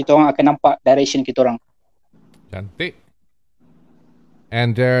ke-7, kita orang akan nampak direction kita orang. Cantik.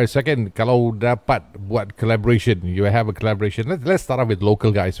 And second, kalau dapat buat collaboration, you have a collaboration. Let's start off with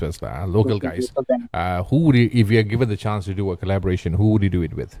local guys first. Local guys. Who would you, if you're given the chance to do a collaboration, who would you do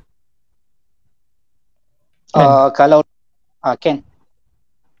it with? Kalau Ken.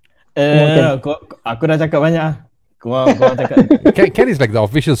 Aku dah cakap banyak. Kau cakap. Ken is like the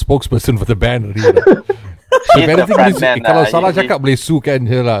official spokesperson for the band. Really. He's the front man. Kalau salah cakap boleh sue Ken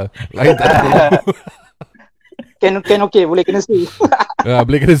je lah. Lain tak ada. Ken okay, boleh kena sue.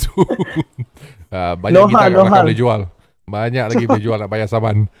 Boleh kena sue. Banyak kita kat belakang boleh jual. Banyak lagi boleh jual nak bayar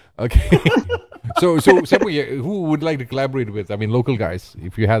saman. Okay. So siapa who would like to collaborate with? I mean local guys,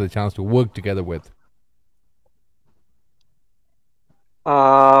 if you had the chance to work together with.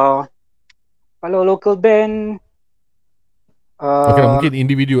 Kalau local band okay, mungkin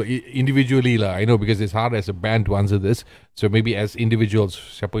individually lah. I know because it's hard as a band to answer this. So maybe as individuals,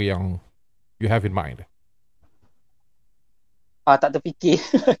 siapa yang you have in mind? Tak terfikir.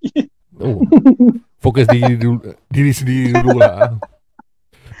 Fokus diri sendiri dulu lah.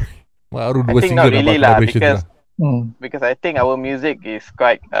 Baru 2 single really dapat lah, collaboration because I think our music is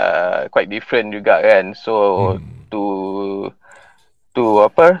quite different juga kan. So to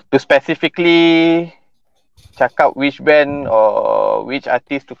specifically cakap which band or which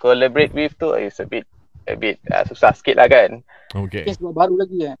artist to collaborate with tu is a bit susah sikit lah kan. Okay. Sebab baru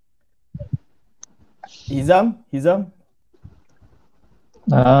lagi kan. Hizam?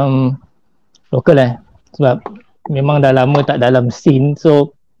 Local sebab memang dah lama tak dalam scene,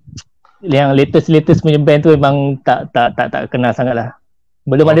 so yang latest punya band tu memang tak kenal sangat lah.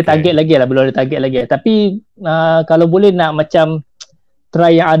 Belum ada target lagi. Tapi kalau boleh nak macam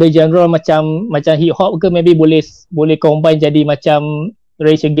try yang ada genre macam hip hop ke, maybe boleh combine jadi macam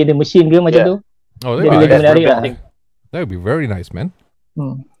Rage Against the Machine ke macam tu. Oh, that would be menarik lah. That would be very nice, man.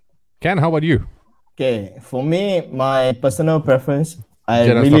 Ken, how about you? Okay, for me, my personal preference, I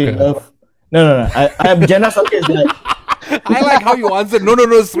Jenna really Stalker. love. No. I'm Jenna Stalker is like. I like how you answered no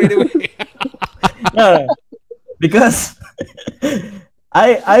straight away. No, because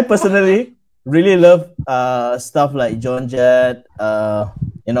I personally really love stuff like John Jett, or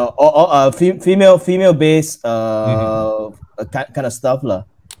female based kind of stuff lah.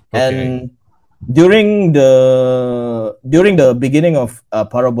 And during the beginning of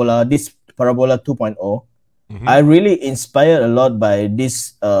Parabola, this Parabola 2.0, I really inspired a lot by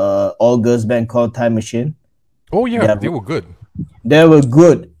this all girls band called Time Machine. Oh yeah, they were good. They were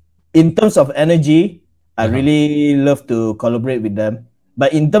good in terms of energy. I really love to collaborate with them.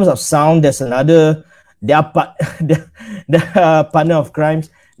 But in terms of sound, there's another their partner of crimes.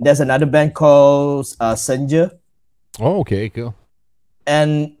 There's another band called Senja. Oh, okay, cool.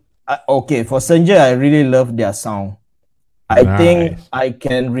 And for Senja, I really love their sound. I think I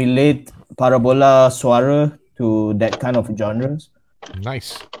can relate Parabola Suara to that kind of genres.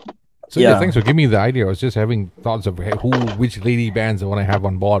 Nice. So yeah, thanks for giving me the idea. I was just having thoughts of which lady bands I want to have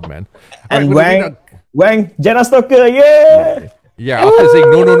on board, man. And Wang, Jenna Stalker, yeah. Yeah, after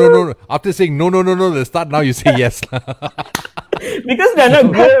saying no. After saying no, the start now you say yes. Because they're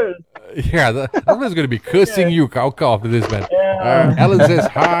not girls. Yeah, I'm just going to be cursing you, Kauka, after this, man. Alan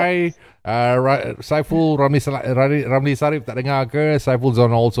says hi. Saiful Ramli Sarif tak dengar ke? Saiful's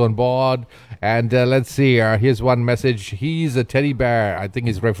also on board. And let's see, here's one message. He's a teddy bear. I think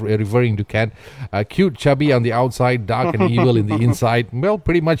he's referring to Ken. Cute, chubby on the outside, dark and evil in the inside. Well,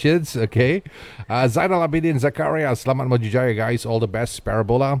 pretty much is, okay. Zainal Abidin Zakaria, Selamat Maju Jaya, guys. All the best,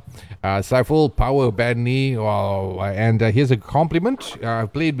 Parabola. Saiful, power band ni. Wow. And here's a compliment.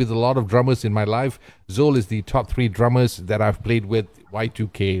 I've played with a lot of drummers in my life. Zol is the top 3 drummers that I've played with.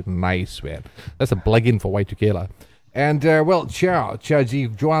 Y2K, nice, man. That's a plug-in for Y2K lah. And well, Chia Ji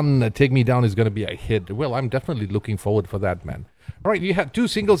Juan, Take Me Down is going to be a hit. Well, I'm definitely looking forward for that, man. All right, you had 2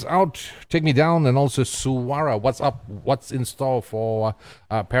 singles out, Take Me Down and also Suara. What's up? What's in store for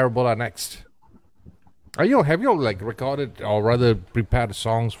Parabola next? Have you like recorded or rather prepared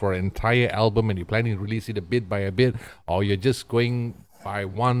songs for an entire album and you're planning to release it a bit by a bit, or you're just going by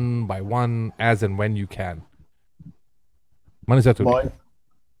one as and when you can? Mana satu?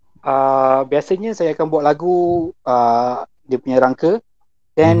 Biasanya saya akan buat lagu dia punya rangka,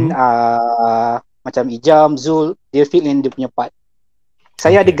 then macam Ijam, Zul, dia fill in dia punya part.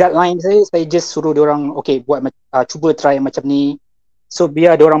 Saya ada guideline saya just suruh dia orang buat cuba try macam ni. So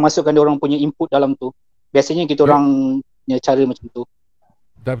biar dia orang masukkan dia orang punya input dalam tu. Biasanya kita orang punya cara macam tu.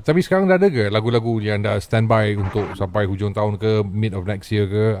 Tapi sekarang dah ada ke lagu-lagu yang dah standby untuk sampai hujung tahun ke, mid of next year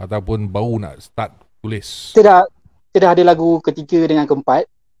ke, ataupun baru nak start tulis? Kita dah ada lagu ketiga dengan keempat.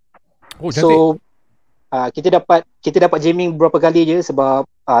 Oh, cantik. So kita dapat jamming beberapa kali je sebab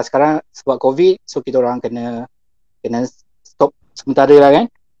sekarang sebab COVID, so kita orang kena stop sementara lah kan.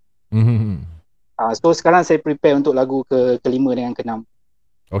 So sekarang saya prepare untuk lagu kelima dengan keenam.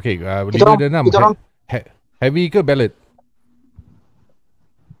 Okay, 5 dan 6 heavy ke ballad?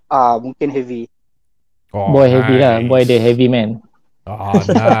 Mungkin heavy. Boy, nice. Heavy lah. Boy, the heavy man. Oh,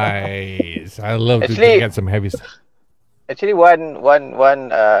 nice. I love to get some heavy stuff. Actually, one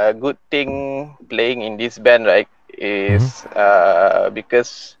good thing playing in this band, right, is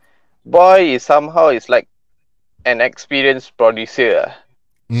because Boy is somehow like an experienced producer.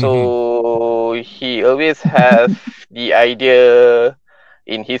 So he always has the idea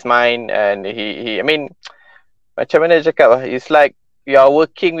in his mind, and he I mean, macam mana cakap, it's like you are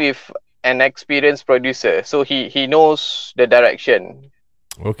working with an experienced producer, so he knows the direction.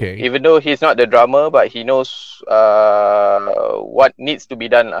 Okay. Even though he's not the drummer, but he knows what needs to be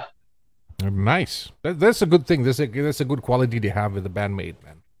done lah. Nice. That's a good thing. That's a good quality to have with a bandmate,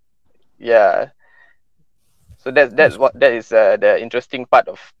 man. Yeah. So that is the interesting part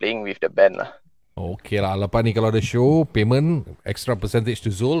of playing with the band lah. Okay lah. Lepas ni kalau ada show, payment, extra percentage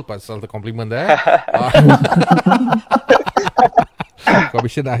to Zul pasal the compliment there.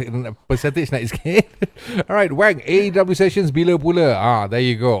 Commission percentage naik sikit. Alright, Wang, AEW sessions bila pula? There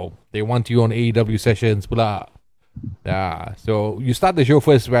you go. They want you on AEW sessions pula. Yeah, so you start the show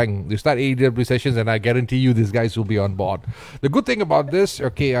first, Wang. You start AEW sessions and I guarantee you these guys will be on board. The good thing about this,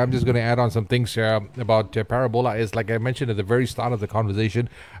 okay, I'm just going to add on some things about Parabola is, like I mentioned at the very start of the conversation,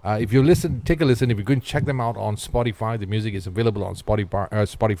 if you take a listen, if you can check them out on Spotify, the music is available on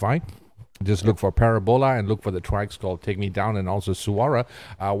Spotify. Just look for Parabola and look for the tracks called Take Me Down and also Suara.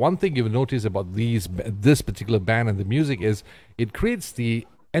 One thing you'll notice about this particular band and the music is it creates the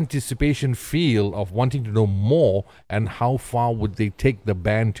anticipation feel of wanting to know more and how far would they take the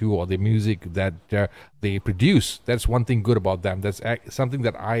band to or the music that they produce. That's one thing good about them. That's something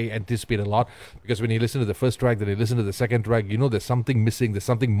that I anticipate a lot, because when you listen to the first track, then you listen to the second track, you know there's something missing, there's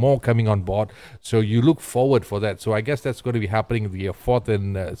something more coming on board, so you look forward for that. So I guess that's going to be happening in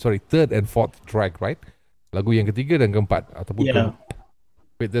the third and fourth track, right? Lagu yang ketiga dan keempat ataupun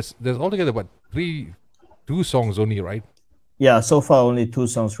wait, there's altogether what, 2 songs only, right? Yeah, so far only 2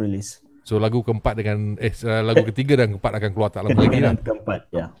 songs released. So lagu keempat dengan lagu ketiga dan keempat akan keluar tak lama lagi lah. Keempat,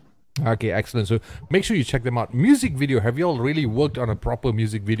 yeah. Okay, excellent. So make sure you check them out. Music video, have you all really worked on a proper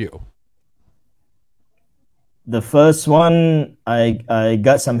music video? The first one, I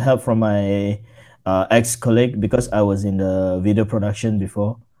got some help from my ex-colleague because I was in the video production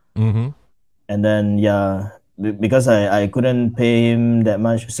before. And then, because I couldn't pay him that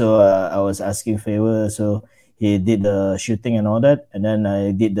much, so I was asking favor, so he did the shooting and all that, and then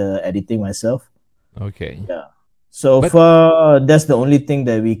I did the editing myself. Okay. Yeah. So far, that's the only thing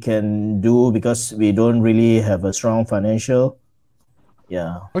that we can do because we don't really have a strong financial.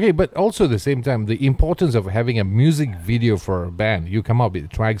 Yeah. Okay, but also at the same time, the importance of having a music video for a band. You come up with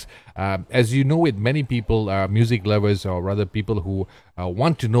tracks. As you know, with many people, music lovers or rather people who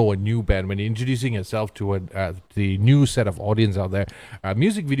want to know a new band, when you're introducing yourself to the new set of audience out there,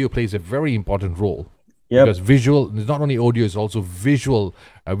 music video plays a very important role. Yep. Because visual is not only audio, it's also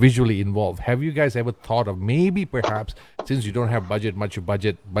visually involved. Have you guys ever thought of maybe perhaps, since you don't have much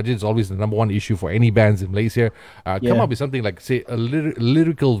budget is always the number one issue for any bands in Malaysia, come Yeah. up with something like, say, a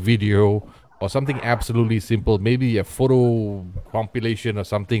lyrical video or something absolutely simple, maybe a photo compilation or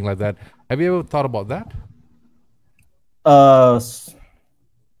something like that. Have you ever thought about that? Actually,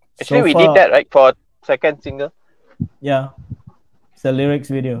 So we far, did that right for second single. Yeah, it's a lyrics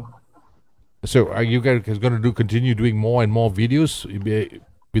video. So are you guys going to continue doing more and more videos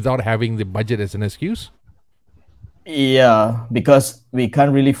without having the budget as an excuse? Yeah, because we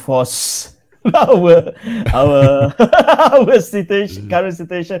can't really force our our situation, current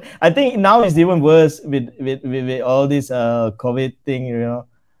situation. I think now it's even worse with all this COVID thing. You know,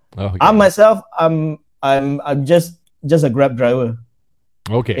 Okay. I myself, I'm just a Grab driver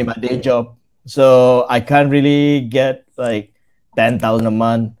Okay. in my day job, so I can't really get like 10,000 a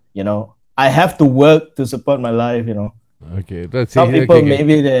month. You know, I have to work to support my life. You know, Okay. That's some it. people Okay.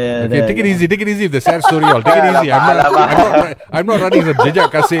 maybe they Okay, take it easy. Take it easy. The sad story, all. Take it easy. I'm not running some jejak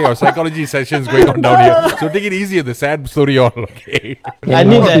kasih or psychology sessions going on down here. So take it easy. The sad story, all. Okay. I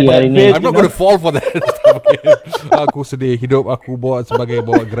need that. Hari ni. I'm not going to fall for that. Okay. Aku sedih. Hidup aku buat sebagai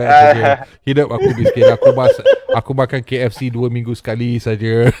bawa Grab saja. Hidup aku miskin. Aku makan KFC 2 minggu sekali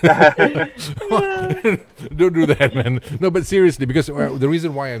saja. Don't do that, man. No, but seriously, because the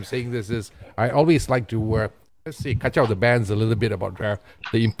reason why I'm saying this is I always like to let's say, catch out the bands a little bit about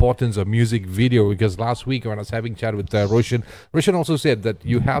the importance of music video. Because last week when I was having chat with Roshan also said that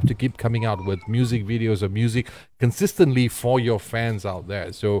you have to keep coming out with music videos of music consistently for your fans out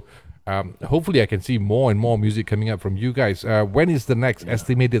there. So hopefully I can see more and more music coming up from you guys. When is the next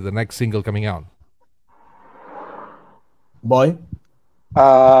single coming out? Boy.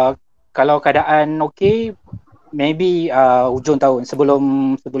 Kalau keadaan okey, maybe hujung tahun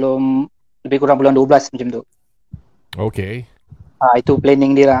sebelum lebih kurang bulan 12 macam tu. Okay, Itu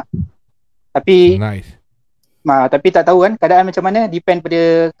planning dia lah. Tapi nice. tapi tak tahu kan keadaan macam mana, depend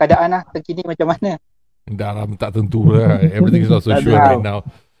pada keadaan lah terkini macam mana. Dalam tak tentu lah. Everything is not so sure right now.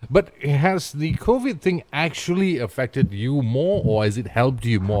 But has the COVID thing actually affected you more, or has it helped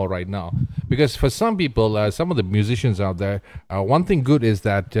you more right now? Because for some people, some of the musicians out there, one thing good is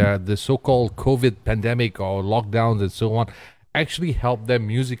that the so-called COVID pandemic or lockdowns and so on actually helped them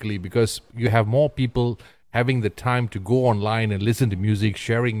musically, because you have more people having the time to go online and listen to music,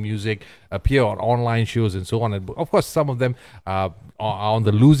 sharing music, appear on online shows and so on. And of course, some of them are on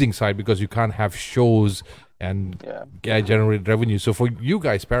the losing side because you can't have shows and generate revenue. So for you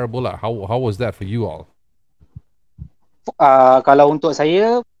guys, Parabola, how was that for you all? Kalau untuk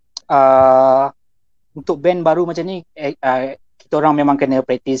saya, untuk band baru macam ni, kita orang memang kena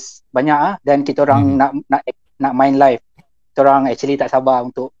practice banyak dan kita orang nak main live. Kita orang actually tak sabar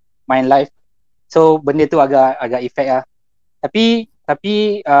untuk main live. So benda tu agak effect lah.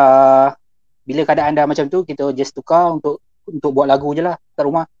 Tapi bila keadaan dah macam tu, kita just tukar untuk buat lagu je lah kat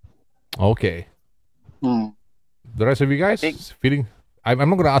rumah. Okay. The rest of you guys feeling? I'm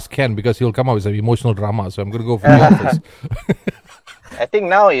not going to ask Ken because he'll come up with some emotional drama. So I'm going to go for the office. I think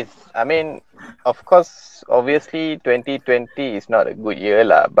now is, I mean, of course, obviously 2020 is not a good year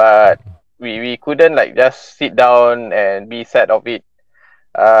lah, but we couldn't like just sit down and be sad of it.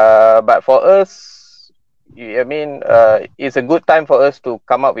 But for us, I mean, it's a good time for us to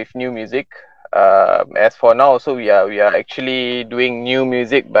come up with new music. As for now, so we are actually doing new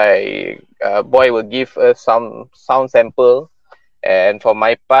music by Boy will give us some sound sample, and for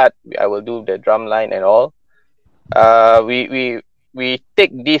my part, I will do the drum line and all. We take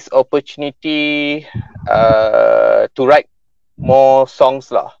this opportunity to write more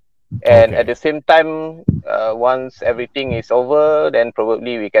songs lah. And at the same time, once everything is over, then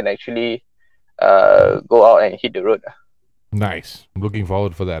probably we can actually go out and hit the road. Nice. I'm looking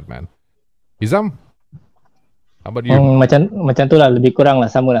forward for that, man. Izam, how about you? Macam tu lah, lebih kurang lah,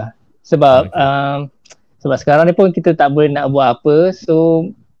 sama lah. Sebab sekarang ni pun kita tak boleh nak buat apa, so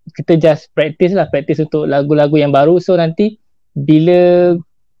kita just practice untuk lagu-lagu yang baru. So nanti bila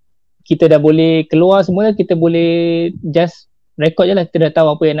kita dah boleh keluar semua, kita boleh just record je lah. Kita dah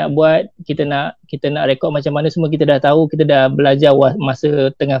tahu apa yang nak buat, kita nak record macam mana semua kita dah tahu, kita dah belajar masa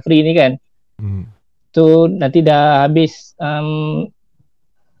tengah free ni kan. So nanti dah habis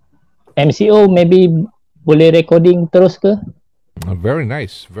MCO, maybe boleh recording terus ke? Very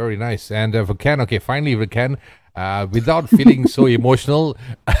nice, very nice. And for Ken, okay, finally for Ken, without feeling so emotional,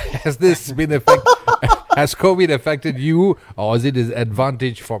 has COVID affected you, or is it an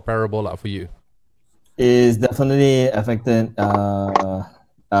advantage for Parabola for you? Is definitely affected in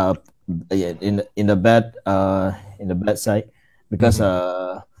the bad side, because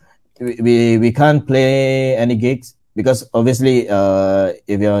we can't play any gigs because obviously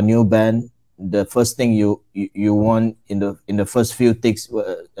if you're a new band, the first thing you want in the first few takes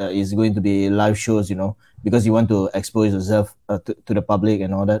is going to be live shows, you know, because you want to expose yourself to the public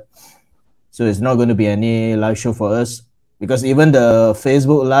and all that. So it's not going to be any live show for us, because even the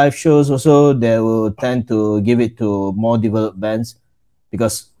Facebook live shows also, they will tend to give it to more developed bands,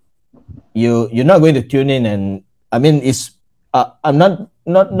 because you're not going to tune in. And I mean, it's I'm not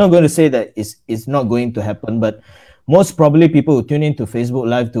going to say that it's not going to happen, but most probably people who tune into Facebook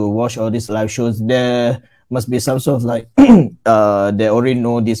Live to watch all these live shows, there must be some sort of like they already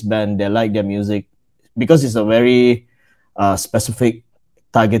know this band, they like their music, because it's a very specific,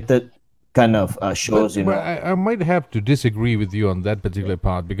 targeted kind of shows, you know. I might have to disagree with you on that particular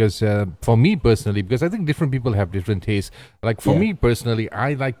part, because for me personally, because I think different people have different tastes. Like for me personally,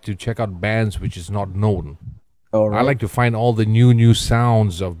 I like to check out bands which is not known. I like to find all the new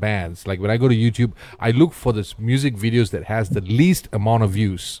sounds of bands. Like when I go to YouTube, I look for this music videos that has the least amount of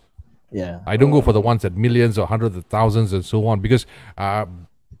views. Yeah. I don't go for the ones at millions or hundreds of thousands and so on, because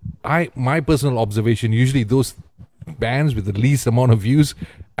my personal observation, usually those bands with the least amount of views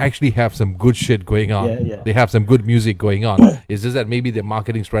actually have some good shit going on. They have some good music going on. It's just that maybe their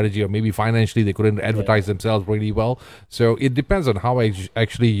marketing strategy or maybe financially they couldn't advertise themselves really well. So it depends on how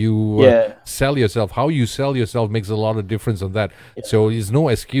actually you sell yourself. How you sell yourself makes a lot of difference on that. So there's no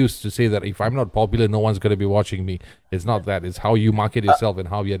excuse to say that if I'm not popular, no one's going to be watching me. It's not that. It's how you market yourself and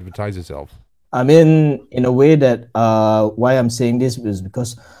how you advertise yourself. I mean, in a way that why I'm saying this is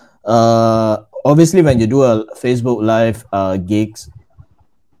because obviously when you do a Facebook Live gigs,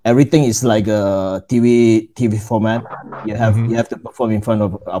 everything is like a TV format. You have to perform in front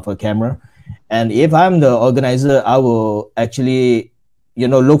of a camera, and if I'm the organizer, I will actually, you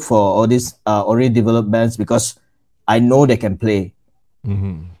know, look for all these already developed bands, because I know they can play,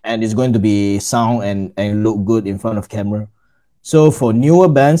 and it's going to be sound and look good in front of camera. So for newer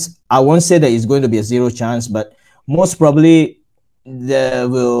bands, I won't say that it's going to be a zero chance, but most probably there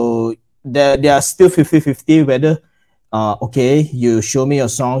are still 50-50 whether okay, you show me your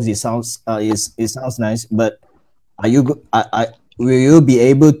songs, it sounds nice, but will you be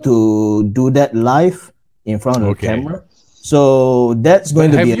able to do that live in front of the camera? So that's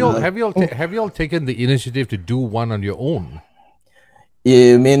going to be. Have you all taken the initiative to do one on your own?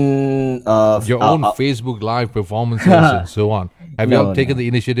 You mean your own Facebook Live performances and so on? Have you all taken the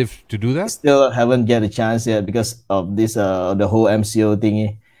initiative to do that? Still haven't get a chance yet because of this the whole MCO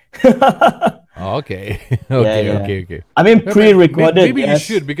thingy. Okay. I mean, pre-recorded. Maybe you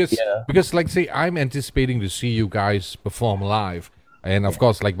should, because like say I'm anticipating to see you guys perform live. And of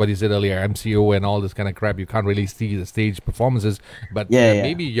course, like what you said earlier, MCO and all this kind of crap, you can't really see the stage performances. But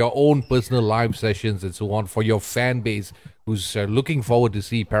maybe your own personal live sessions and so on for your fan base who's looking forward to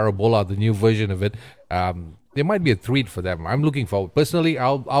see Parabola, the new version of it. There might be a treat for them. I'm looking forward. Personally,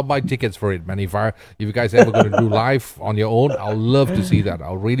 I'll buy tickets for it, man. If you guys ever going to do live on your own, I'll love to see that.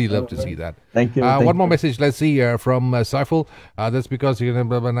 I'll really love to see that. Thank you. One more message. Let's see from Saiful. That's because you've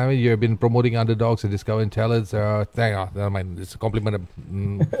been promoting underdogs and discovering talents. Never mind. It's a compliment.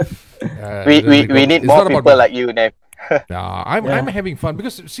 We need more people like you, Nev. I'm having fun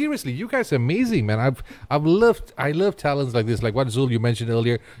because seriously, you guys are amazing, man. I love talents like this. Like what Zul you mentioned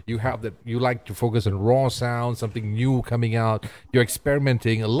earlier, you like to focus on raw sound, something new coming out. You're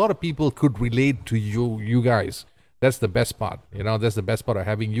experimenting. A lot of people could relate to you guys. That's the best part. That's the best part of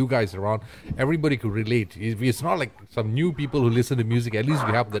having you guys around. Everybody could relate. It's not like some new people who listen to music. At least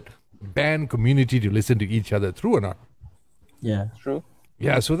we have that band community to listen to each other. True or not? Yeah, true.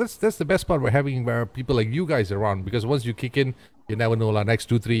 Yeah, so that's the best part. We're having people like you guys around, because once you kick in, you never know. Next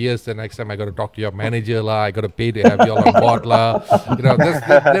 2-3 years, the next time I got to talk to your manager, I got to pay to have you all on board, that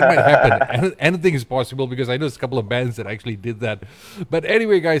might happen. Anything is possible, because I know there's a couple of bands that actually did that. But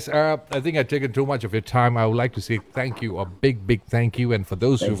anyway, guys, I think I've taken too much of your time. I would like to say thank you, a big thank you, and for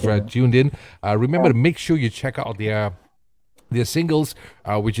those who've tuned in, remember to make sure you check out their singles,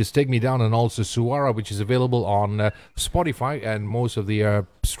 which is Take Me Down, and also Suara, which is available on Spotify and most of the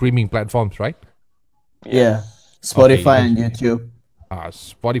streaming platforms, right? Yeah, Spotify and YouTube.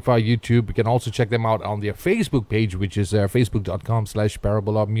 Spotify, YouTube. You can also check them out on their Facebook page, which is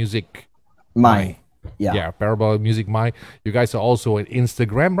facebook.com/Parabola Music. Yeah, Parabola Music My. You guys are also on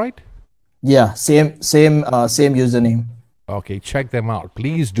Instagram, right? Yeah, same username. Okay, check them out.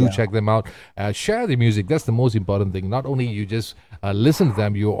 Please do check them out. Share the music. That's the most important thing. Not only you just listen to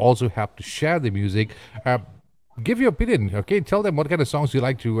them, you also have to share the music. Give your opinion, okay? Tell them what kind of songs you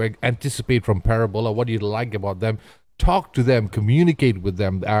like to anticipate from Parabola. What do you like about them? talk to them, communicate with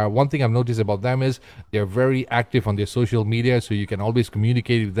them. One thing I've noticed about them is they're very active on their social media, so you can always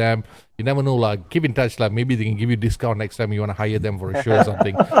communicate with them. You never know, like, keep in touch, like maybe they can give you a discount next time you want to hire them for a show or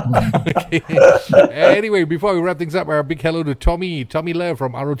something. Okay. Anyway, before we wrap things up, a big hello to Tommy Lev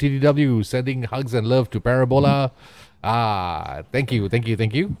from ROTTW, sending hugs and love to Parabola. Thank you. Thank you.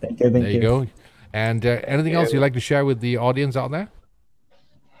 There you go. And anything else you'd like to share with the audience out there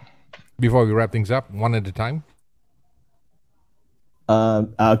before we wrap things up, one at a time?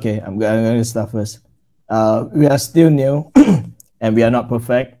 Okay, I'm going to start first. We are still new and we are not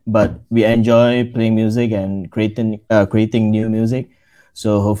perfect, but we enjoy playing music and creating new music.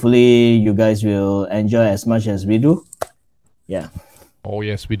 So hopefully you guys will enjoy as much as we do. Yeah. Oh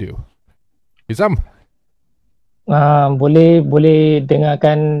yes, we do. Izam. Boleh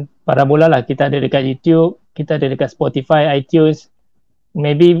dengarkan Parabola lah. Kita ada dekat YouTube, kita ada dekat Spotify, iTunes.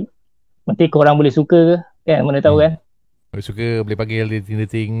 Maybe nanti korang boleh suka ke, kan? Mana tahu kan? Boleh suka, boleh panggil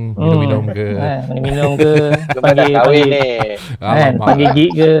dating-dating, minum-minum ke. Minum ke, panggil panggil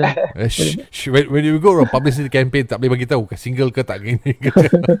gig ke. When you go on publicity campaign, tak boleh bagi tahu single ke tak gini ke.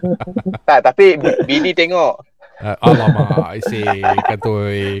 Tak, tapi Bini tengok. Alamak, I say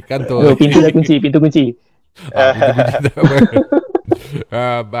kantoi. Pintu kunci.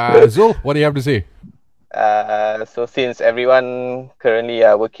 Zul, what do you have to say? So since everyone currently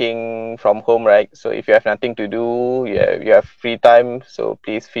are working from home, right? So if you have nothing to do, you have free time, so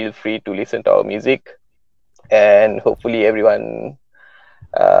please feel free to listen to our music, and hopefully everyone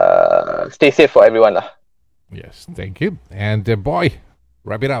stay safe for everyone lah. Yes, thank you. And boy,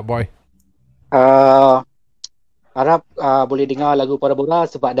 wrap it up, boy. Harap boleh dengar lagu Parabola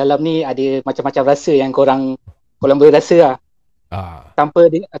sebab dalam ni ada macam-macam rasa yang korang boleh rasa lah.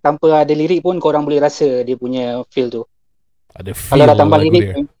 Tanpa ada lirik pun korang boleh rasa dia punya feel tu. Ada feel. Kalau dah tambah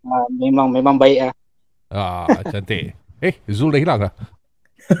lirik memang baik lah. Cantik. Zul dah hilang lah.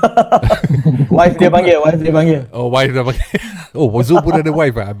 Wife dia panggil. Oh, wife dah panggil. Oh, Zul pun ada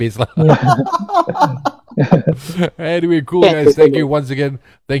wife lah. Habis lah. Anyway, cool guys. Thank you once again.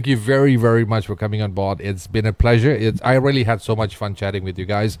 Thank you very, very much for coming on board. It's been a pleasure. I really had so much fun chatting with you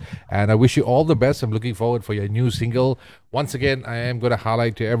guys, and I wish you all the best. I'm looking forward for your new single. Once again, I am going to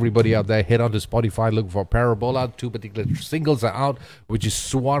highlight to everybody out there, head on to Spotify, look for Parabola. 2 particular singles are out, which is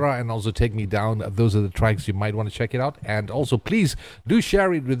Suara and also Take Me Down. Those are the tracks. You might want to check it out. And also, please do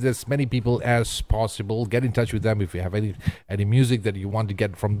share it with as many people as possible. Get in touch with them if you have any music that you want to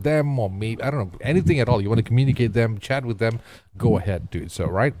get from them, or maybe, I don't know, anything at all. You want to communicate them, chat with them, go ahead, do it. So,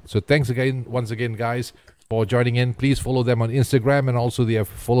 right? So, thanks again, once again, guys, for joining in. Please follow them on Instagram, and also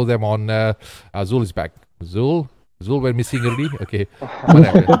follow them on Zul is back. Zul went missing already. Okay.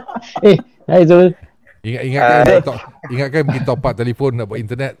 Whatever. Hai Zul. Ingatkan pergi top up telefon nak buat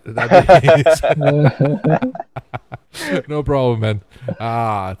internet. No problem, man.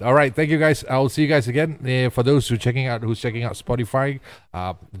 All right, thank you guys. I'll see you guys again. For those who's checking out Spotify,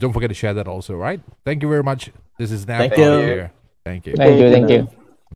 don't forget to share that also. Right? Thank you very much. This is Nav. Thank you. Thank you. Thank you.